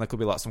like, you reckon there could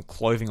be like some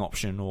clothing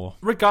option or...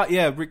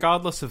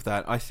 regardless of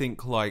that, I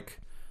think like...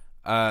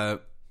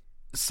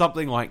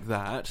 something like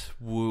that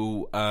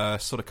will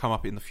sort of come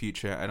up in the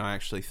future, and I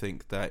actually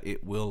think that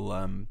it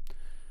will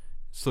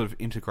sort of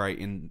integrate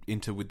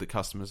into with the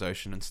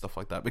customization and stuff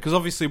like that, because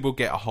obviously we'll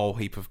get a whole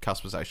heap of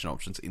customization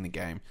options in the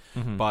game,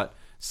 but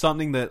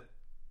something that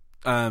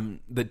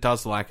that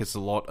does lack is a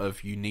lot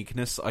of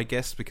uniqueness, I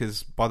guess,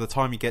 because by the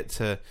time you get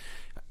to,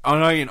 I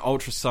know in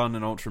Ultra Sun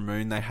and Ultra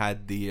Moon they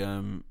had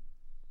the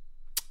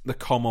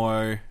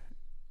Como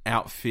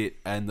outfit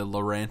and the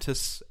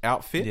Lurantis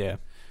outfit. Yeah.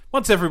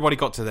 Once everybody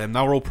got to them,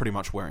 they were all pretty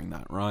much wearing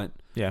that, right?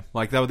 Yeah.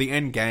 Like, they were the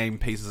end game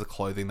pieces of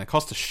clothing. They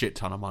cost a shit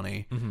ton of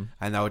money.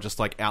 And they were just,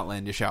 like,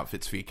 outlandish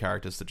outfits for your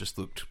characters that just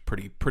looked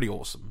pretty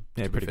awesome.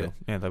 Yeah, pretty cool.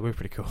 Yeah, they were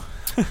pretty cool.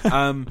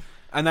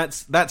 And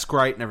that's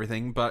great and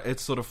everything, but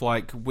it's sort of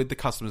like, with the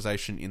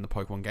customization in the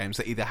Pokemon games,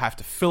 they either have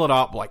to fill it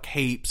up, like,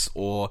 heaps,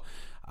 or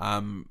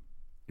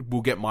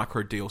we'll get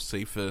micro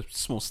DLC for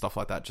small stuff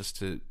like that, just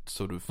to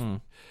sort of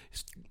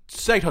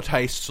sate our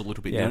tastes a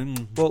little bit. Yeah. You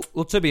know?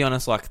 Well, to be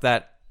honest, like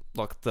that...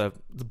 Like the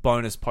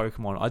bonus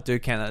Pokemon, I do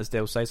count that as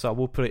DLC, so I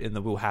will put it in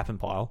the will happen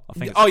pile. I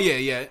think. Oh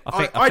yeah.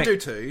 I think- do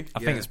too. I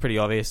think it's pretty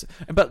obvious.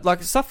 But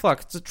like stuff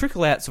like the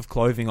trickle outs of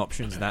clothing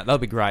options and that'll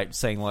be great.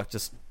 Seeing like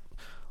just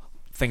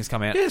things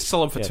come out. Yeah, sell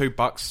them for Yeah.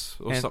 $2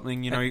 or And-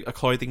 something. You know, a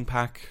clothing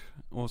pack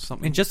or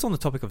something. And just on the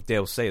topic of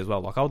DLC as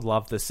well, like I would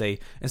love to see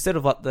instead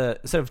of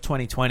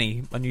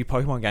 2020 a new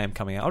Pokemon game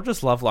coming out, I'd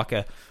just love like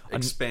a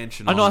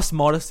expansion. a on nice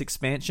modest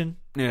expansion.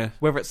 it. Yeah.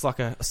 Whether it's like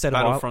a set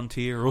Battle of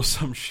Frontier or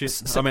some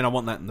shit. I mean, I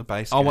want that in the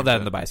base. I want that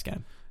game, in the but base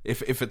game.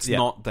 If it's Yeah.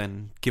 not,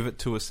 then give it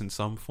to us in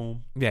some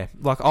form. Yeah,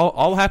 like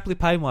I'll happily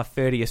pay my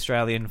 30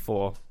 Australian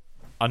for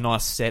a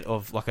nice set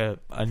of like a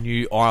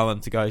new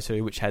island to go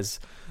to, which has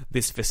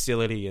this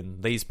facility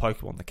and these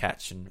Pokemon to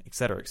catch and et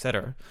cetera, et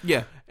cetera.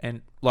 Yeah.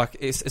 And like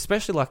it's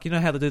especially like, you know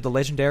how they do the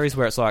legendaries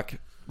where it's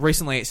like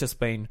recently it's just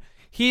been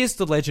here's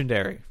the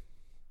legendary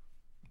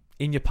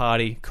in your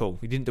party. Cool,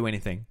 you didn't do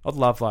anything. I'd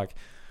love like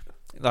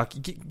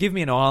give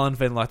me an island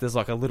then like there's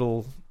like a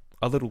little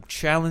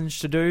challenge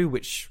to do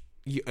which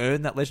you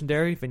earn that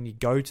legendary when you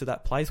go to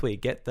that place where you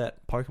get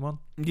that Pokemon.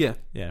 Yeah.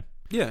 Yeah.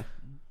 Yeah.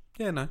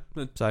 Yeah, no.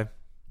 So,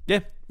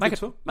 yeah, make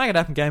Good it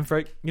happen, Game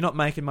Freak. You're not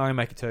making Mario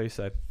Maker 2,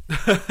 so...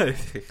 Alright,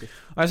 so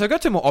I've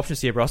got 2 more options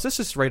here, Bros. Let's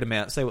just read them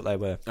out, see what they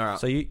were. Alright.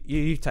 So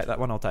you take that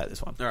one, I'll take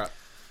this one. Alright.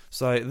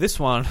 So this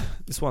one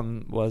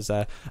was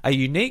a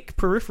unique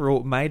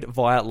peripheral made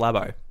via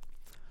Labo.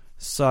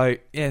 So,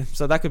 yeah,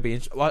 so that could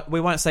be... We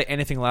won't say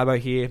anything Labo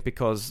here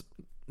because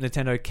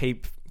Nintendo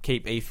keep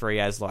E3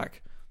 as,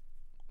 like,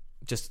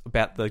 just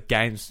about the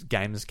games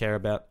gamers care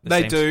about.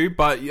 They do,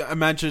 but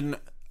imagine,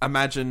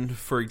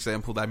 for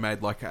example, they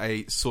made like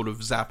a sort of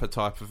Zapper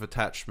type of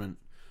attachment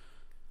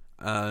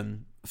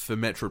for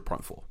Metroid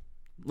Prime 4.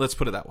 Let's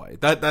put it that way.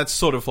 That's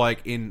sort of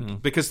like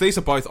because these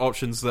are both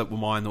options that were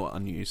mine that were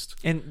unused.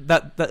 And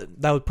that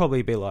would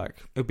probably be like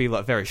it would be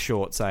like very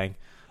short saying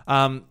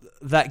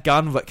that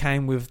gun that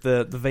came with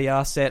the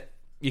VR set,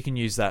 you can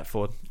use that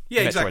for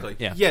Yeah, Metroid. exactly.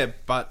 Yeah. Yeah,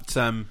 but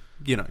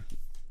you know,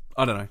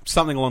 I don't know,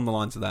 something along the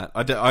lines of that.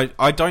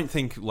 I don't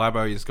think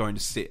Labo is going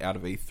to sit out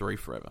of E3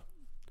 forever.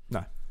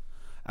 No.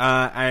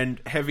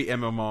 And heavy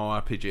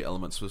MMORPG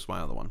elements was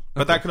my other one,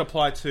 but that could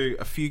apply to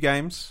a few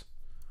games.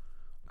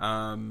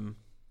 And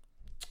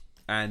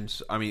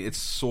I mean, it's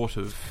sort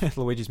of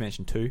Luigi's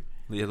Mansion 2.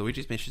 yeah.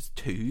 Luigi's Mansion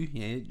 2.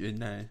 Yeah,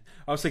 no.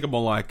 I was thinking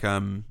more like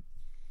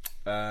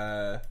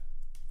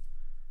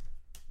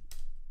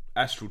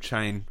Astral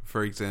Chain,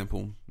 for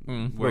example,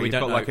 where we you've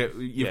don't got know-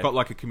 you've got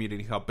like a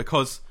community hub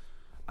because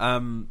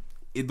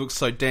it looks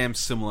so damn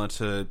similar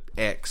to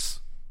X.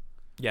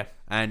 Yeah.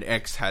 And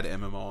X had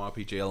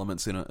MMORPG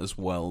elements in it as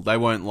well. They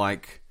weren't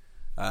like,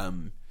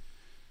 you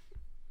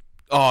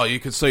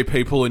could see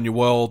people in your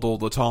world all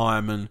the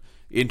time and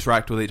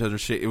interact with each other and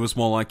shit. It was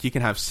more like you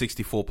can have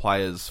 64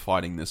 players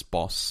fighting this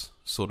boss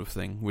sort of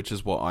thing, which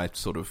is what I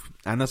sort of...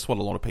 And that's what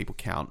a lot of people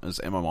count as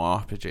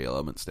MMORPG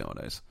elements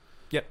nowadays.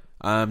 Yep.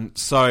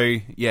 So,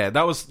 yeah,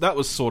 that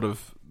was sort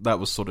of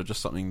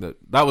just something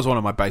that was one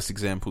of my base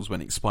examples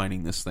when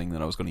explaining this thing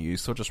that I was going to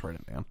use, so I just wrote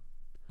it down.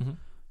 Mm-hmm. You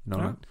know what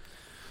I All mean?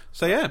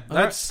 So yeah,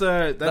 that's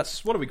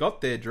what have we got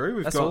there, Drew?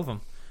 We've That's got all of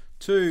them.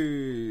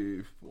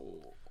 2,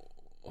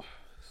 4,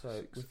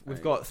 So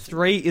we've got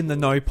 3 in the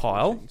no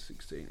pile, 14,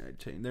 16,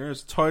 18. There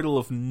is a total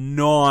of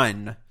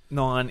 9.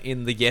 9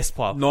 in the yes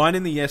pile. 9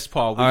 in the yes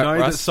pile. We All right, know that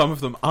Russ. some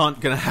of them aren't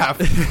going to have.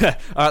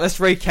 All right, let's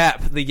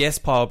recap the yes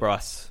pile,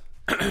 Bryce.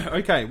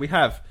 Okay, we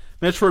have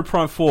Metroid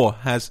Prime 4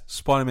 has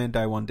Spider-Man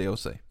Day 1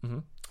 DLC. Mm-hmm.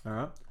 All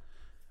right.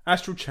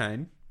 Astral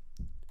Chain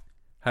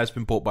has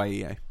been bought by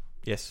EA.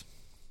 Yes.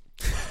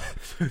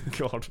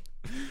 God.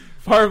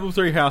 Fire Emblem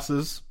 3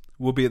 Houses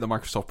will be at the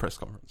Microsoft press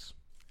conference.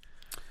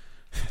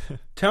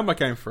 Town by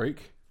Game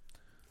Freak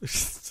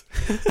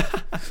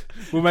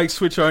will make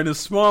Switch owners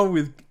smile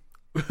with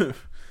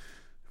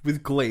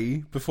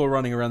glee before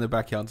running around their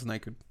backyards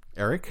naked.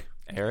 Eric?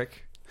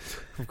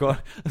 We've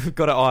got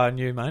an eye on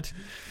you, mate.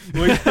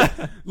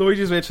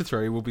 Luigi's Mansion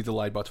 3 will be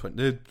delayed till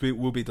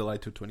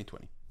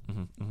 2020.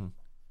 Mm-hmm, mm-hmm.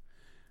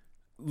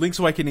 Link's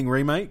Awakening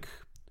remake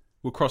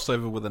will cross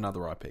over with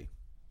another IP.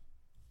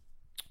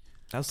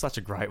 That was such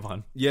a great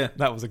one. Yeah.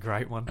 That was a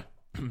great one.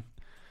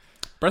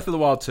 Breath of the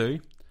Wild 2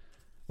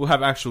 will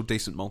have actual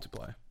decent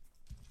multiplayer.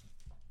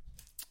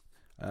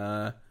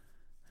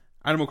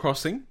 Animal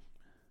Crossing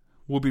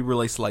will be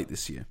released late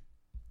this year.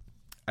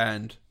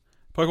 And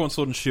Pokemon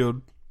Sword and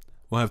Shield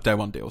will have Day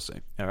 1 DLC.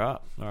 All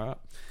right.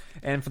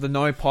 And for the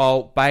no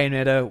pile,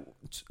 Bayonetta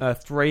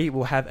 3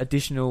 will have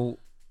additional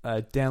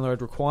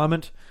download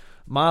requirement.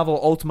 Marvel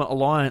Ultimate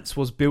Alliance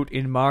was built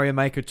in Mario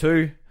Maker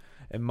 2,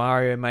 and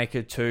Mario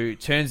Maker 2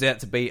 turns out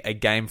to be a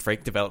Game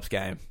Freak developed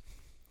game.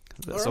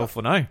 That's all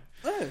for now.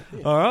 Oh,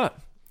 yeah. All right.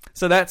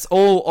 So that's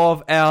all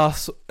of our,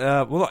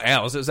 well, not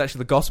ours, it was actually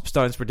the Gossip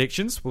Stones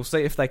predictions. We'll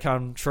see if they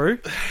come true.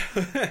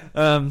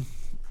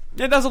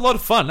 Yeah, that was a lot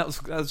of fun. That was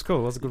cool.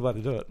 That was a good way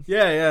to do it.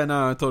 Yeah,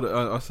 no, I thought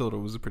it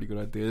was a pretty good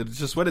idea. It's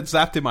just when it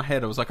zapped in my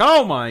head, I was like,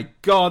 oh my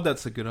god,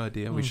 that's a good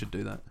idea. We should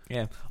do that.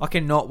 Yeah, I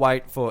cannot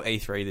wait for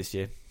E3 this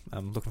year.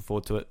 I'm looking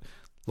forward to it.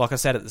 Like I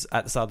said at the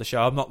start of the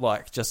show, I'm not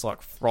just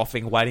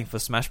frothing, waiting for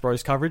Smash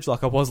Bros coverage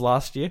like I was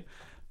last year,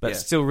 but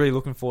still really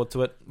looking forward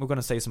to it. We're going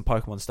to see some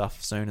Pokemon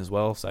stuff soon as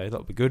well, so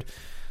that'll be good.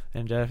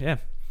 And yeah,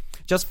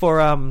 just for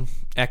our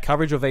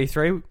coverage of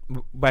E3,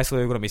 basically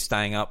we're going to be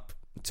staying up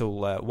until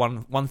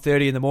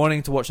 1:30 in the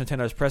morning to watch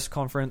Nintendo's press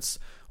conference,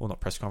 or not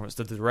press conference,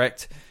 the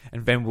Direct,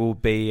 and then we'll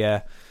be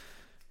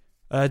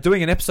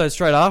doing an episode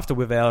straight after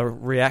with our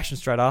reaction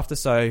straight after,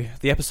 so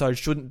the episode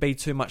shouldn't be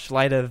too much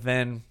later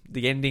than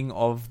the ending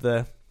of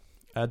the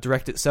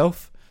Direct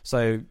itself.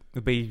 So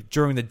it'll be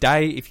during the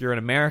day if you're in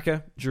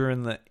America, if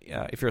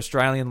you're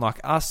Australian like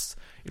us,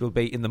 it'll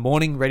be in the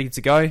morning ready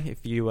to go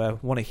if you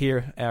want to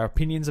hear our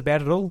opinions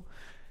about it all,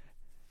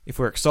 if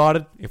we're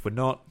excited, if we're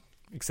not,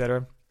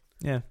 etc.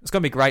 Yeah, it's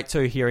going to be great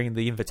too hearing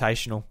the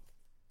Invitational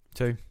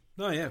too.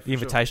 Oh yeah, the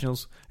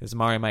Invitationals. There's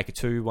Mario Maker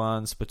 2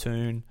 one,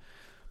 Splatoon,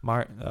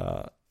 what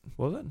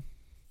was it?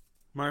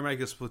 Mario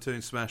Maker,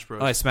 Splatoon, Smash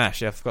Bros. Oh,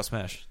 Smash. Yeah, I forgot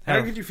Smash.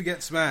 How could you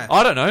forget Smash?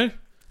 I don't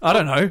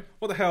know.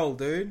 What the hell,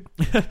 dude?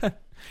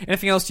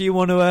 Anything else you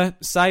want to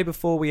say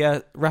before we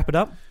wrap it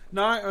up?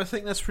 No, I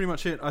think that's pretty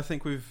much it. I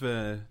think we've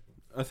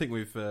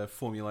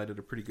formulated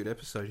a pretty good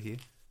episode here.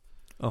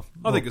 Oh,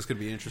 I think it's going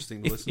to be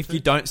interesting to listen to. If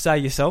you don't say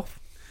yourself.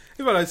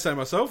 If I don't say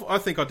myself, I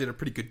think I did a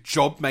pretty good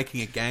job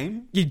making a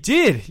game. You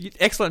did.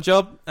 Excellent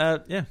job.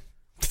 Yeah.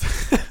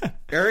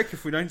 Eric,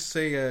 if we don't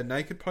see a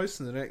naked post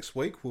in the next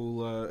week,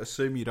 we'll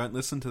assume you don't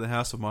listen to the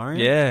House of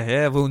Mario.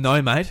 Yeah, we'll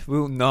know, mate.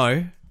 We'll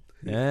know.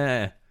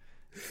 Yeah.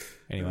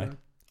 Anyway,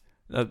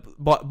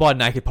 by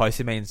naked post,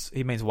 he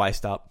means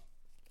waist up,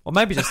 or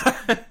maybe just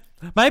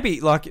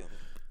maybe like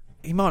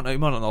he might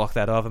not like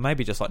that either.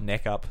 Maybe just like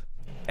neck up,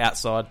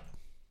 outside,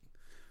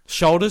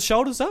 shoulders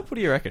up. What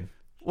do you reckon?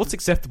 What's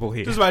acceptable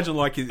here? Just imagine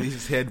like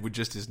his head with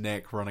just his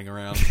neck running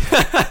around.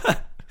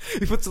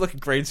 He puts like a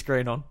green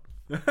screen on.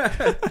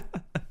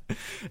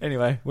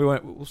 Anyway,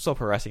 we'll stop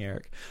harassing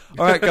Eric.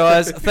 Alright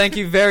guys, thank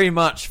you very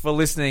much for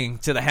listening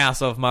to the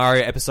House of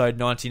Mario episode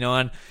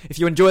 99. If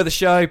you enjoy the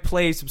show,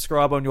 please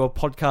subscribe on your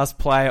podcast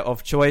player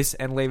of choice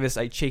and leave us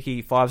a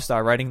cheeky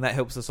 5-star rating. That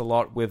helps us a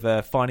lot with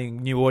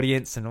finding new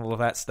audience and all of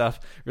that stuff.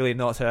 Really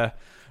not that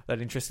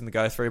interesting to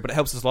go through, but it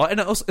helps us a lot. And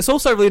it's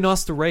also really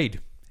nice to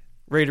read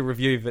a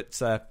review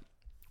that's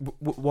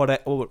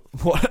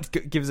what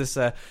gives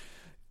us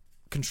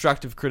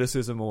constructive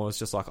criticism, or it's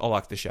just like, I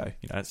like the show.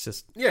 It's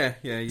just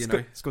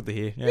it's good to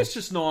hear. Yeah. It's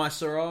just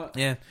nice, alright.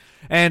 Yeah.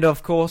 And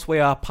of course, we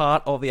are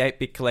part of the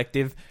 8-Bit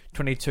Collective,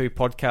 22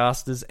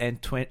 podcasters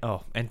and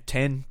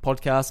 10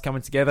 podcasts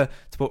coming together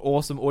to put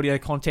awesome audio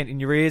content in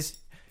your ears.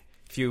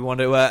 If you want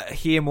to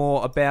hear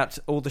more about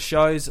all the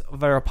shows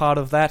that are a part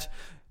of that,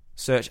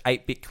 search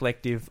 8-Bit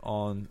Collective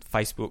on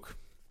Facebook,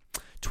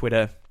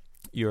 Twitter,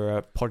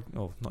 your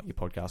not your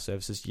podcast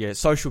services, your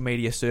social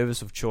media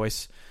service of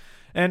choice.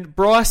 And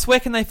Bryce, where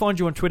can they find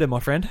you on Twitter,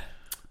 my friend?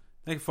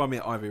 They can find me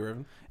at Ivy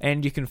Revan.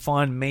 And you can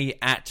find me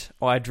at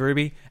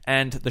iDruby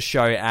and the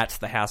show at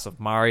the House of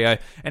Mario.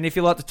 And if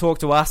you'd like to talk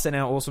to us and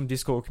our awesome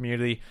Discord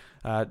community,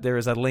 there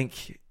is a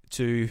link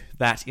to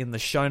that in the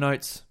show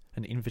notes,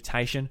 an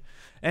invitation.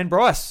 And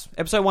Bryce,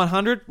 episode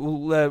 100,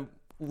 we'll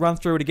run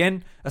through it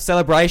again. A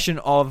celebration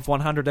of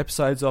 100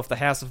 episodes of the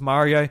House of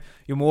Mario.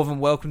 You're more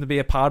than welcome to be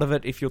a part of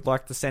it if you'd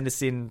like to send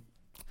us in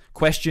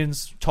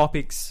questions,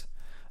 topics,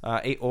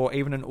 or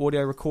even an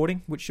audio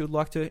recording which you'd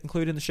like to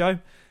include in the show.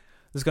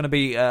 There's going to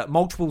be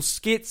multiple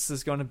skits.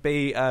 There's going to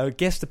be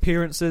guest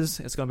appearances.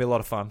 It's going to be a lot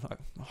of fun.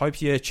 I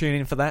hope you tune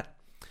in for that.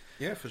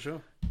 Yeah, for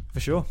sure. For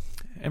sure.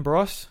 And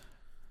Bryce,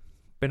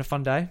 been a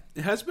fun day.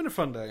 It has been a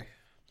fun day.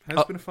 I'm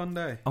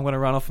going to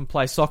run off and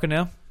play soccer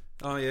now.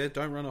 Oh yeah,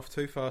 don't run off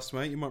too fast,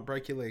 mate. You might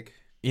break your leg.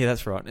 Yeah,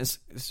 that's right.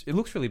 It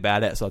looks really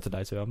bad outside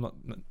today too. I'm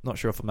not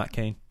sure if I'm that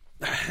keen.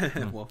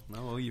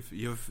 Well,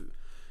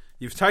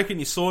 you've taken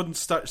your sword and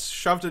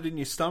shoved it in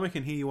your stomach,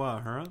 and here you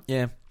are. All right.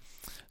 Yeah.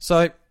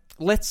 So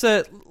let's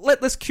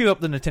cue up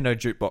the Nintendo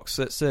jukebox.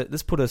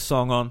 Let's put a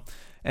song on,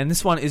 and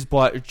this one is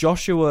by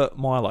Joshua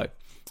Milo.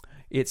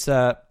 It's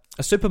a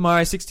Super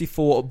Mario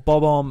 64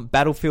 Bob-omb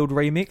Battlefield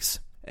remix,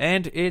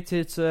 and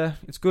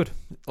it's good.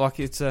 Like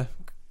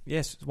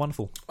yes, it's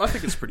wonderful. I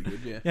think it's pretty good.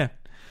 Yeah. Yeah.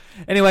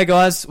 Anyway,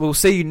 guys, we'll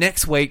see you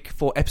next week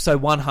for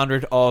episode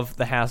 100 of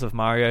the House of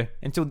Mario.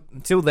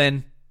 Until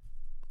then,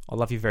 I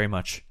love you very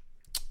much.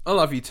 I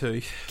love you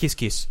too. Kiss,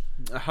 kiss.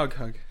 A hug.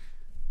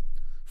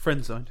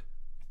 Friend zoned.